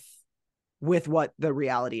with what the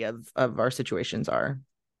reality of our situations are.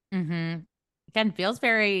 Again, feels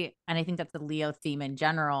very, and I think that's the Leo theme in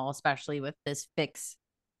general, especially with this fixed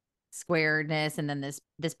squareness, and then this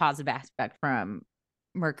positive aspect from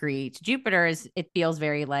Mercury to Jupiter, is it feels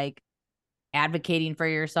very like advocating for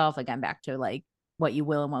yourself, again, back to like what you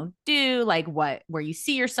will and won't do, like where you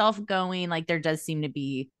see yourself going. Like, there does seem to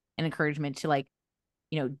be an encouragement to, like,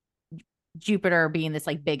 Jupiter being this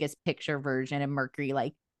like biggest picture version, and Mercury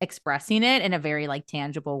like expressing it in a very like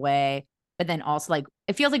tangible way, but then also like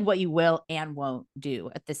it feels like what you will and won't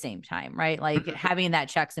do at the same time, right? Like having that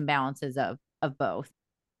checks and balances of both.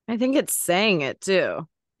 I think it's saying it too.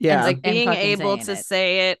 Yeah. It's like being able to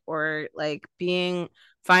say it, or like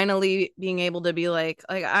finally being able to be like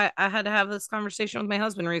I had to have this conversation with my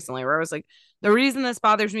husband recently, where I was like, the reason this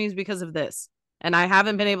bothers me is because of this. And I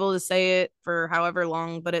haven't been able to say it for however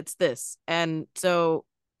long, but it's this. And so,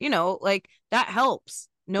 like, that helps.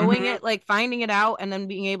 Knowing it, like finding it out, and then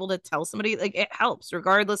being able to tell somebody, like, it helps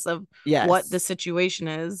regardless of what the situation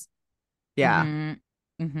is. Yeah.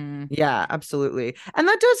 Yeah, absolutely. And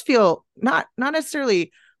that does feel not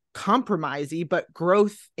necessarily compromisey, but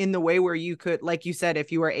growth in the way where you could, like you said,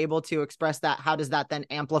 if you were able to express that, how does that then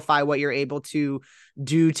amplify what you're able to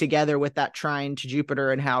do together with that trine to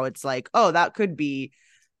Jupiter, and how it's like, oh, that could be,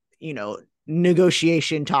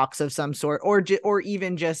 negotiation talks of some sort, or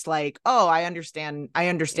even just like, oh, I understand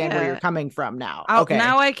where you're coming from now. Okay.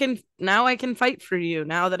 Now I can fight for you,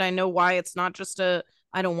 now that I know why it's not just a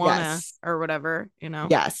I don't want to, or whatever,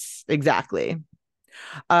 Yes, exactly.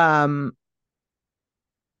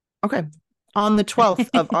 Okay. On the 12th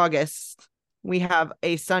of August, we have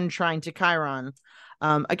a sun trine to Chiron.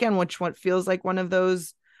 Again, what feels like one of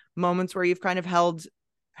those moments where you've kind of held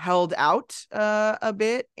out a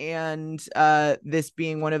bit, and this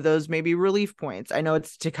being one of those maybe relief points. I know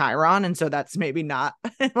it's to Chiron, and so that's maybe not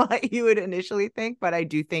what you would initially think, but I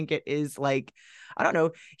do think it is, like, I don't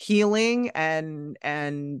know, healing and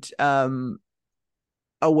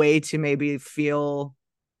a way to maybe feel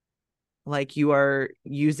like you are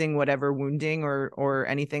using whatever wounding or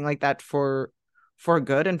anything like that for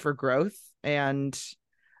good and for growth, and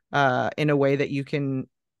in a way that you can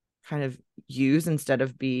kind of use instead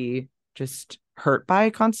of be just hurt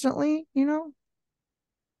by constantly,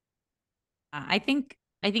 I think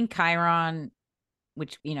Chiron,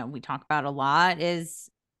 which we talk about a lot, is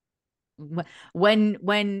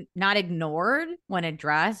when not ignored, when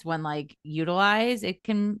addressed, when like utilized, it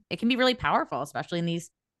can be really powerful, especially in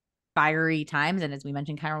these fiery times. And as we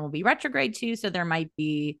mentioned, Chiron will be retrograde too, so there might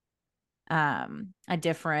be a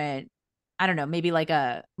different, I don't know, maybe like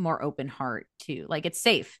a more open heart too. Like, it's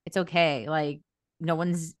safe, it's okay, like no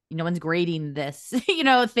one's grading this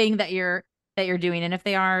thing that you're that you're doing, and if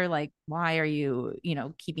they are, like, why are you,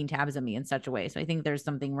 keeping tabs on me in such a way? So I think there's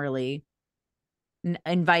something really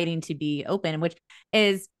inviting to be open, which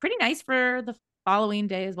is pretty nice for the following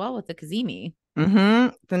day as well with the Kazemi.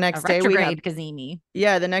 The A next day we have retrograde Kazemi.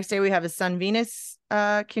 the next day we have a Sun Venus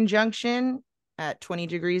conjunction at 20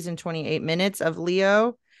 degrees and 28 minutes of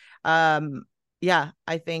Leo.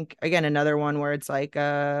 I think again another one where it's like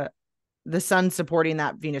the sun supporting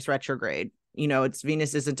that Venus retrograde. It's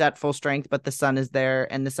Venus isn't at full strength, but the sun is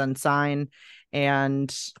there and the sun sign,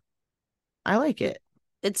 and I like it.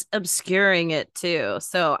 It's obscuring it too.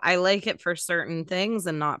 So I like it for certain things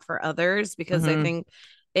and not for others, because I think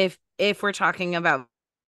if we're talking about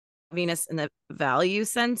Venus in the value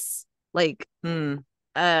sense, like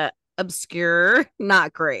obscure,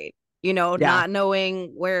 not great. Not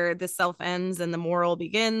knowing where the self ends and the moral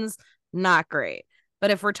begins, not great.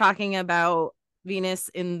 But if we're talking about Venus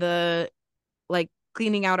in the like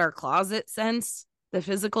cleaning out our closet sense, the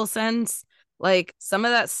physical sense, like some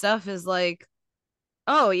of that stuff is like,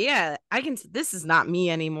 oh yeah, this is not me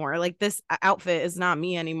anymore. Like this outfit is not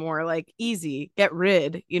me anymore. Like easy, get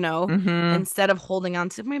rid, instead of holding on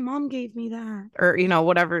to my mom gave me that, or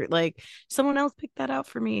whatever, like someone else picked that out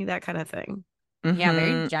for me, that kind of thing. Yeah,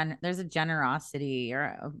 very there's a generosity,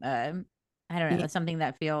 or I don't know, something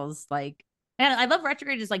that feels like, and I love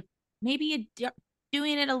retrograde is like maybe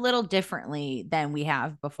doing it a little differently than we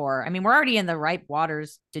have before. I mean, we're already in the ripe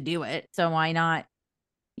waters to do it, so why not?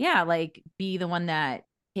 Yeah, like be the one that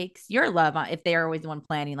takes your love on. If they're always the one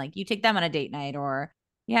planning, like you take them on a date night, or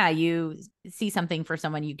you see something for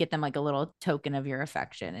someone, you get them like a little token of your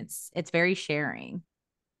affection. It's very sharing.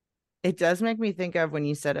 It does make me think of, when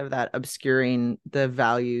you said of that obscuring the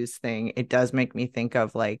values thing, it does make me think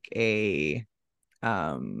of like a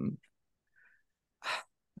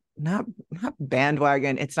not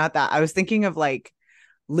bandwagon. It's not that. I was thinking of like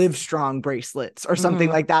Live Strong bracelets or something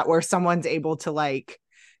like that, where someone's able to like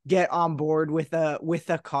get on board with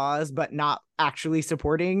a cause, but not actually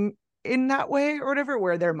supporting in that way or whatever,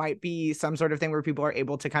 where there might be some sort of thing where people are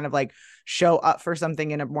able to kind of like show up for something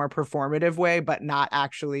in a more performative way, but not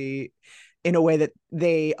actually in a way that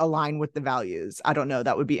they align with the values. I don't know.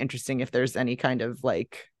 That would be interesting if there's any kind of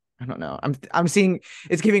like, I don't know. I'm seeing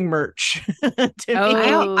it's giving merch to me.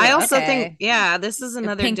 I also think, this is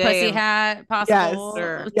another pink day pussy hat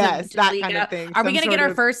possible. Yes, that kind of thing. Are we gonna get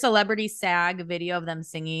our first celebrity SAG video of them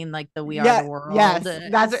singing like the "We Are the World"? Yes,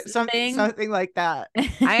 that's something like that.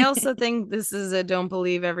 I also think this is a don't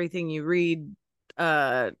believe everything you read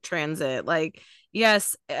transit. Like,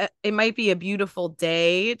 yes, it might be a beautiful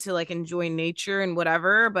day to like enjoy nature and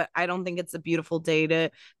whatever, but I don't think it's a beautiful day to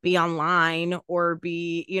be online or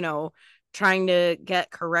be, trying to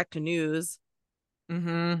get correct news.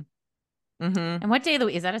 And what day of the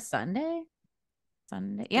week is that? A Sunday?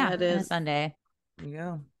 Yeah, it is a Sunday.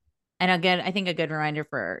 Yeah. And again, I think a good reminder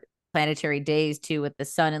for planetary days too, with the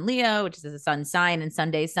sun and Leo, which is the sun sign, and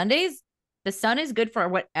Sundays, the sun is good for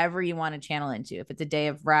whatever you want to channel into. If it's a day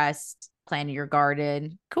of rest, planting your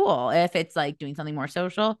garden, cool. If it's like doing something more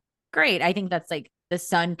social, great. I think that's like the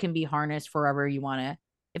sun can be harnessed for wherever you want to.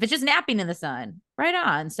 If it's just napping in the sun, right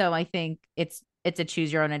on. So I think it's a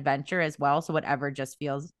choose your own adventure as well. So whatever just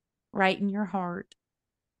feels right in your heart.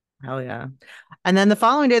 Hell yeah. And then the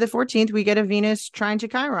following day, the 14th, we get a Venus trine to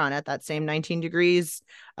Chiron at that same 19 degrees,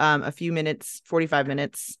 a few minutes, 45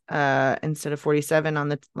 minutes, instead of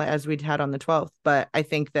 47 as we'd had on the 12th. But I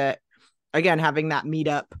think that, again, having that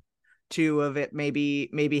meetup too of it,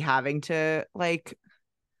 maybe having to like,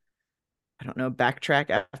 I don't know,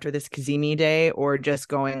 backtrack after this Kazemi day, or just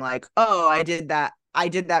going like, oh, I did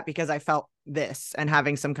that because I felt this, and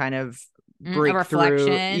having some kind of breakthrough,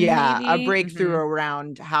 a breakthrough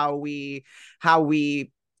around how we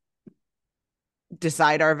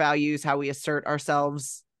decide our values, how we assert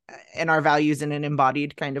ourselves and our values in an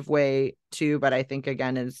embodied kind of way too. But I think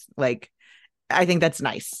again is like, I think that's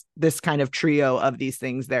nice, this kind of trio of these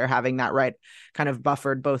things there, having that right kind of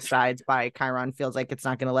buffered both sides by Chiron feels like it's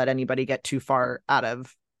not going to let anybody get too far out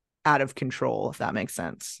of control, if that makes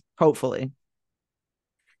sense, hopefully.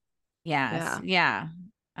 Yeah,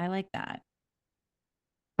 I like that.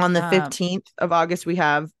 On the 15th of August, we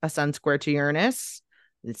have a sun square to Uranus.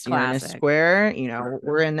 It's Uranus square.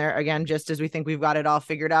 We're in there again, just as we think we've got it all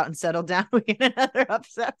figured out and settled down. We get another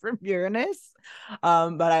upset from Uranus.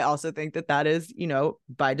 But I also think that is,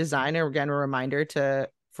 by design, or again, a reminder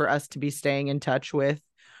for us to be staying in touch with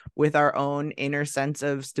our own inner sense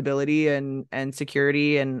of stability and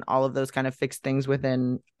security and all of those kind of fixed things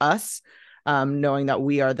within us. Knowing that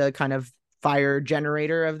we are the kind of fire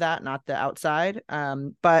generator of that, not the outside.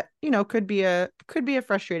 But you know, could be a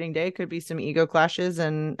frustrating day, could be some ego clashes,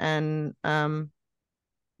 and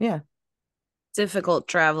yeah. Difficult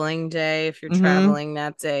traveling day. If you're traveling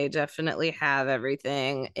that day, definitely have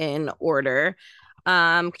everything in order.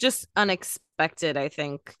 Just unexpected, I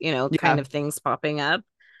think, kind of things popping up.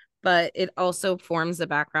 But it also forms the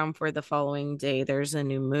background for the following day. There's a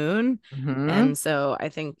new moon. And so I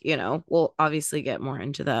think, we'll obviously get more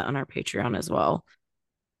into that on our Patreon as well.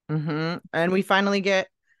 And we finally get,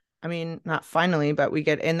 I mean, not finally, but we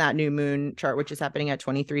get in that new moon chart, which is happening at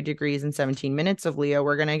 23 degrees and 17 minutes of Leo.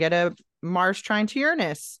 We're going to get a Mars trine to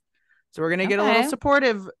Uranus. So we're going to get a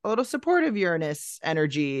little supportive Uranus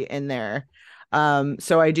energy in there.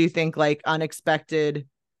 So I do think like unexpected,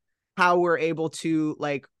 how we're able to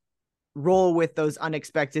like roll with those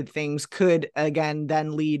unexpected things could again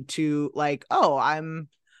then lead to like, oh, I'm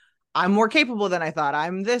more capable than I thought. I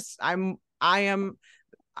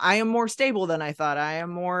am more stable than I thought. I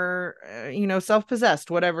am more,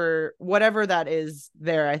 self-possessed. Whatever that is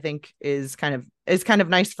there, I think is kind of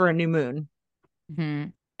nice for a new moon.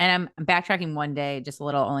 And I'm backtracking one day, just a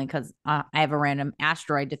little, only because I have a random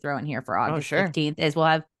asteroid to throw in here for August 15th. Is we'll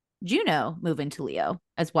have Juno move into Leo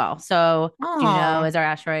as well. So Juno is our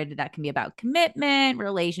asteroid that can be about commitment,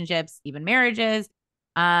 relationships, even marriages.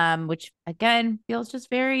 Which again feels just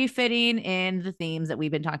very fitting in the themes that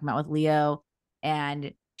we've been talking about with Leo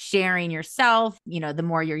and sharing yourself. The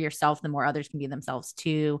more you're yourself, the more others can be themselves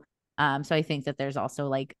too. So I think that there's also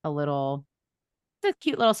like a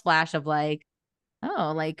cute little splash of like,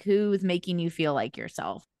 oh, like who's making you feel like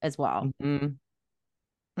yourself as well.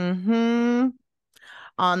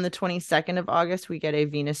 On the 22nd of August, we get a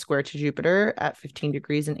Venus square to Jupiter at 15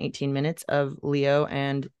 degrees and 18 minutes of Leo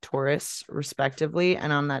and Taurus, respectively.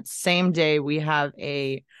 And on that same day, we have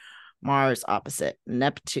a Mars opposite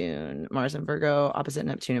Neptune, Mars and Virgo opposite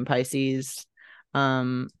Neptune and Pisces.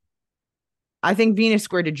 I think Venus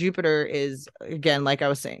square to Jupiter is, again, like I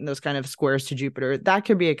was saying, those kind of squares to Jupiter, that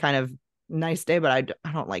could be a kind of nice day, but I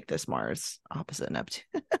don't like this Mars opposite Neptune.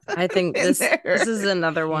 I think this is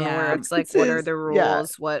another one where it's like, what are the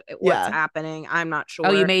rules? What's happening? I'm not sure.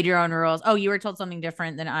 Oh, you made your own rules. Oh, you were told something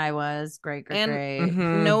different than I was. Great.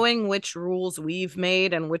 Knowing which rules we've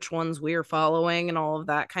made and which ones we're following and all of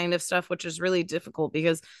that kind of stuff, which is really difficult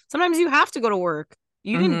because sometimes you have to go to work.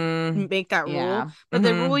 You didn't make that rule, but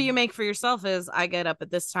the rule you make for yourself is I get up at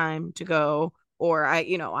this time to go, or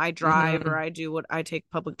I drive, or I take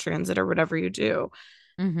public transit or whatever you do.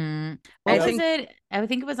 I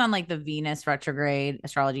think it was on like the Venus retrograde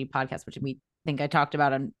astrology podcast, which we think I talked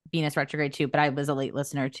about on Venus retrograde too, but I was a late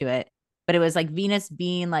listener to it. But it was like Venus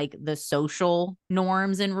being like the social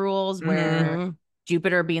norms and rules, where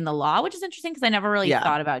Jupiter being the law, which is interesting because I never really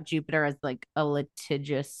thought about Jupiter as like a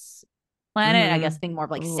litigious planet. I guess think more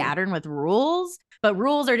of like Saturn with rules, but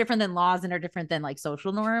rules are different than laws and are different than like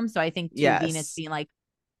social norms. So I think Venus being like,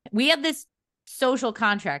 we have this social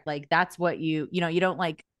contract, like that's what you don't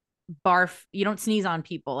like barf, you don't sneeze on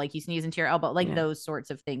people, like you sneeze into your elbow, like those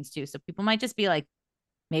sorts of things too. So people might just be like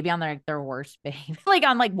maybe on their worst behavior, like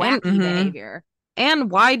on like wacky behavior. And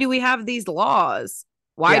why do we have these laws?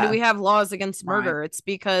 Why do we have laws against murder? It's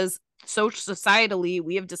because societally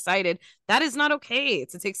we have decided that is not okay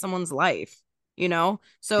to take someone's life, so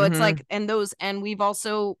it's like, and we've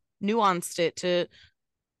also nuanced it to,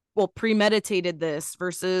 premeditated this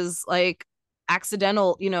versus like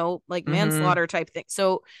accidental, like manslaughter type thing.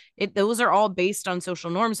 So those are all based on social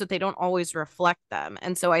norms, but they don't always reflect them.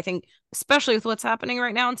 And so I think, especially with what's happening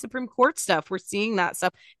right now in Supreme Court stuff, we're seeing that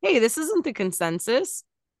stuff. Hey, this isn't the consensus.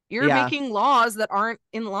 You're making laws that aren't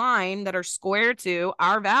in line, that are square to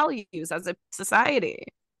our values as a society.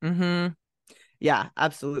 Yeah,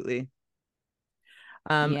 absolutely.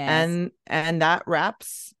 And that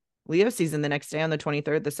wraps Leo season. The next day on the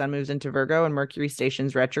 23rd, the sun moves into Virgo and Mercury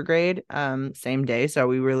stations retrograde, same day. So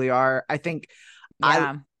we really are, I think,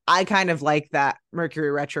 I kind of like that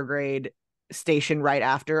Mercury retrograde station right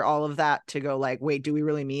after all of that to go like, wait, do we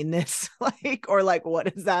really mean this? Like, or like,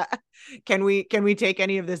 what is that? Can we take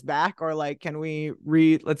any of this back? Or like, can we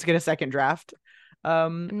let's get a second draft?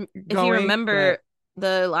 If you remember,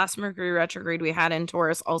 the last Mercury retrograde we had in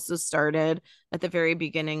Taurus also started at the very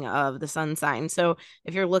beginning of the sun sign. So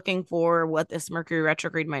if you're looking for what this Mercury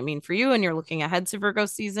retrograde might mean for you and you're looking ahead to Virgo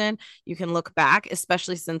season, you can look back,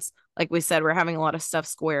 especially since, like we said, we're having a lot of stuff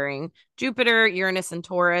squaring Jupiter, Uranus, and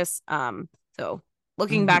Taurus. So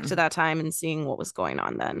looking back to that time and seeing what was going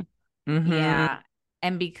on then. Yeah.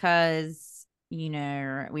 And because, we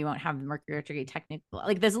won't have Mercury retrograde technically,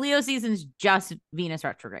 like this Leo season's just Venus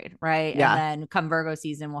retrograde, right? And then come Virgo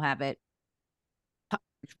season, we'll have it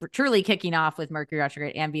truly kicking off with Mercury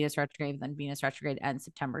retrograde and Venus retrograde. Then Venus retrograde ends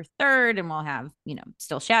September 3rd, and we'll have,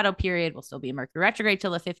 still shadow period. We'll still be Mercury retrograde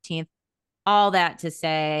till the 15th. All that to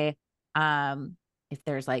say, if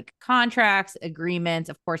there's like contracts, agreements,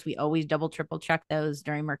 of course, we always double, triple check those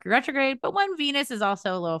during Mercury retrograde. But when Venus is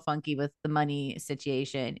also a little funky with the money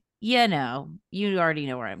situation, you already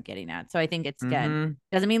know where I'm getting at. So I think it's, again,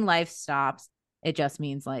 doesn't mean life stops. It just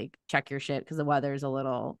means like check your shit because the weather is a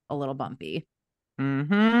little bumpy.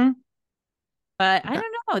 Mm-hmm. But I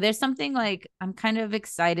don't know. There's something like I'm kind of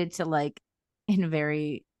excited to like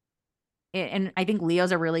and I think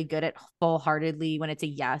Leos are really good at full-heartedly when it's a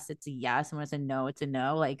yes, it's a yes. And when it's a no, it's a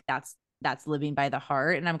no. Like that's living by the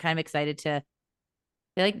heart. And I'm kind of excited to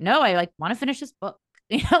be like, no, I like want to finish this book.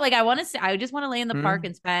 Like I just want to lay in the park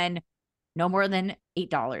and spend no more than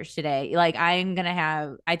 $8 today. Like I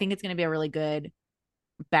think it's going to be a really good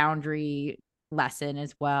boundary lesson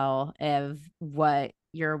as well of what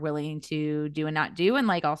you're willing to do and not do. And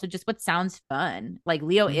like also just what sounds fun. Like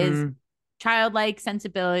Leo is childlike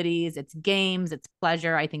sensibilities, it's games, it's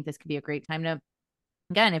pleasure. I think this could be a great time to,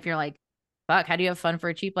 again, if you're like, fuck, how do you have fun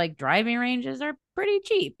for cheap? Like driving ranges are pretty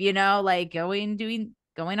cheap, like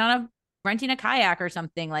renting a kayak or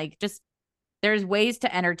something. Like just there's ways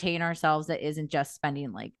to entertain ourselves that isn't just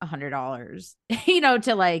spending like $100,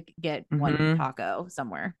 to like get one taco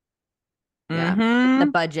somewhere. Yeah.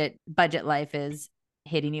 The budget life is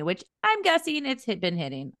hitting you, which I'm guessing it's been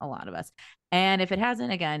hitting a lot of us. And if it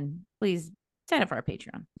hasn't, again, please sign up for our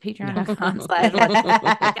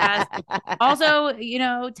patreon.com/podcast. Also,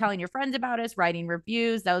 telling your friends about us, writing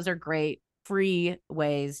reviews. Those are great free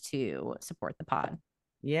ways to support the pod.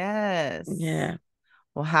 Yes. Yeah.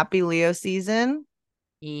 Well, happy Leo season.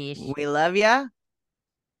 Yeesh. We love ya.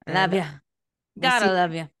 Love ya.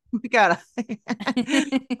 Love ya. We gotta.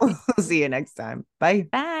 We'll see you next time. Bye.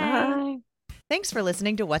 Bye. Thanks for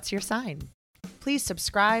listening to What's Your Sign. Please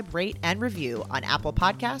subscribe, rate, and review on Apple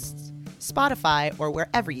Podcasts, Spotify, or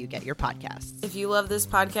wherever you get your podcasts. If you love this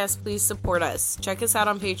podcast, please support us. Check us out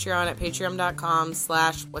on Patreon at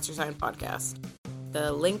patreon.com/what'syoursignpodcast.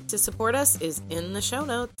 The link to support us is in the show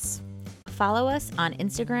notes. Follow us on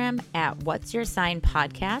Instagram at What's Your Sign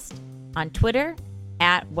Podcast, on Twitter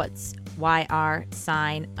at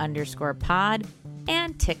WhatsYRSign_pod,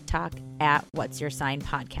 and TikTok at What's Your Sign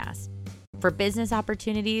Podcast. For business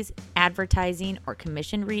opportunities, advertising, or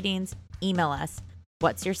commission readings, email us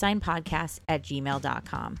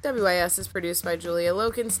what'syoursignpodcast@gmail.com. WYS is produced by Julia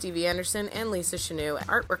Loken, Stevie Anderson, and Lisa Chanou.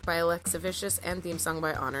 Artwork by Alexa Vicious, and theme song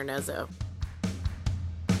by Honor Nezzo.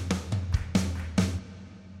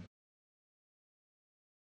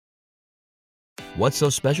 What's so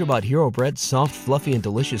special about Hero Bread's soft, fluffy, and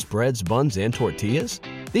delicious breads, buns, and tortillas?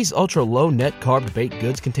 These ultra-low net-carb baked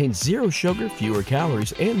goods contain zero sugar, fewer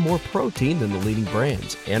calories, and more protein than the leading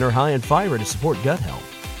brands, and are high in fiber to support gut health.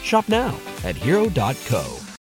 Shop now at hero.co.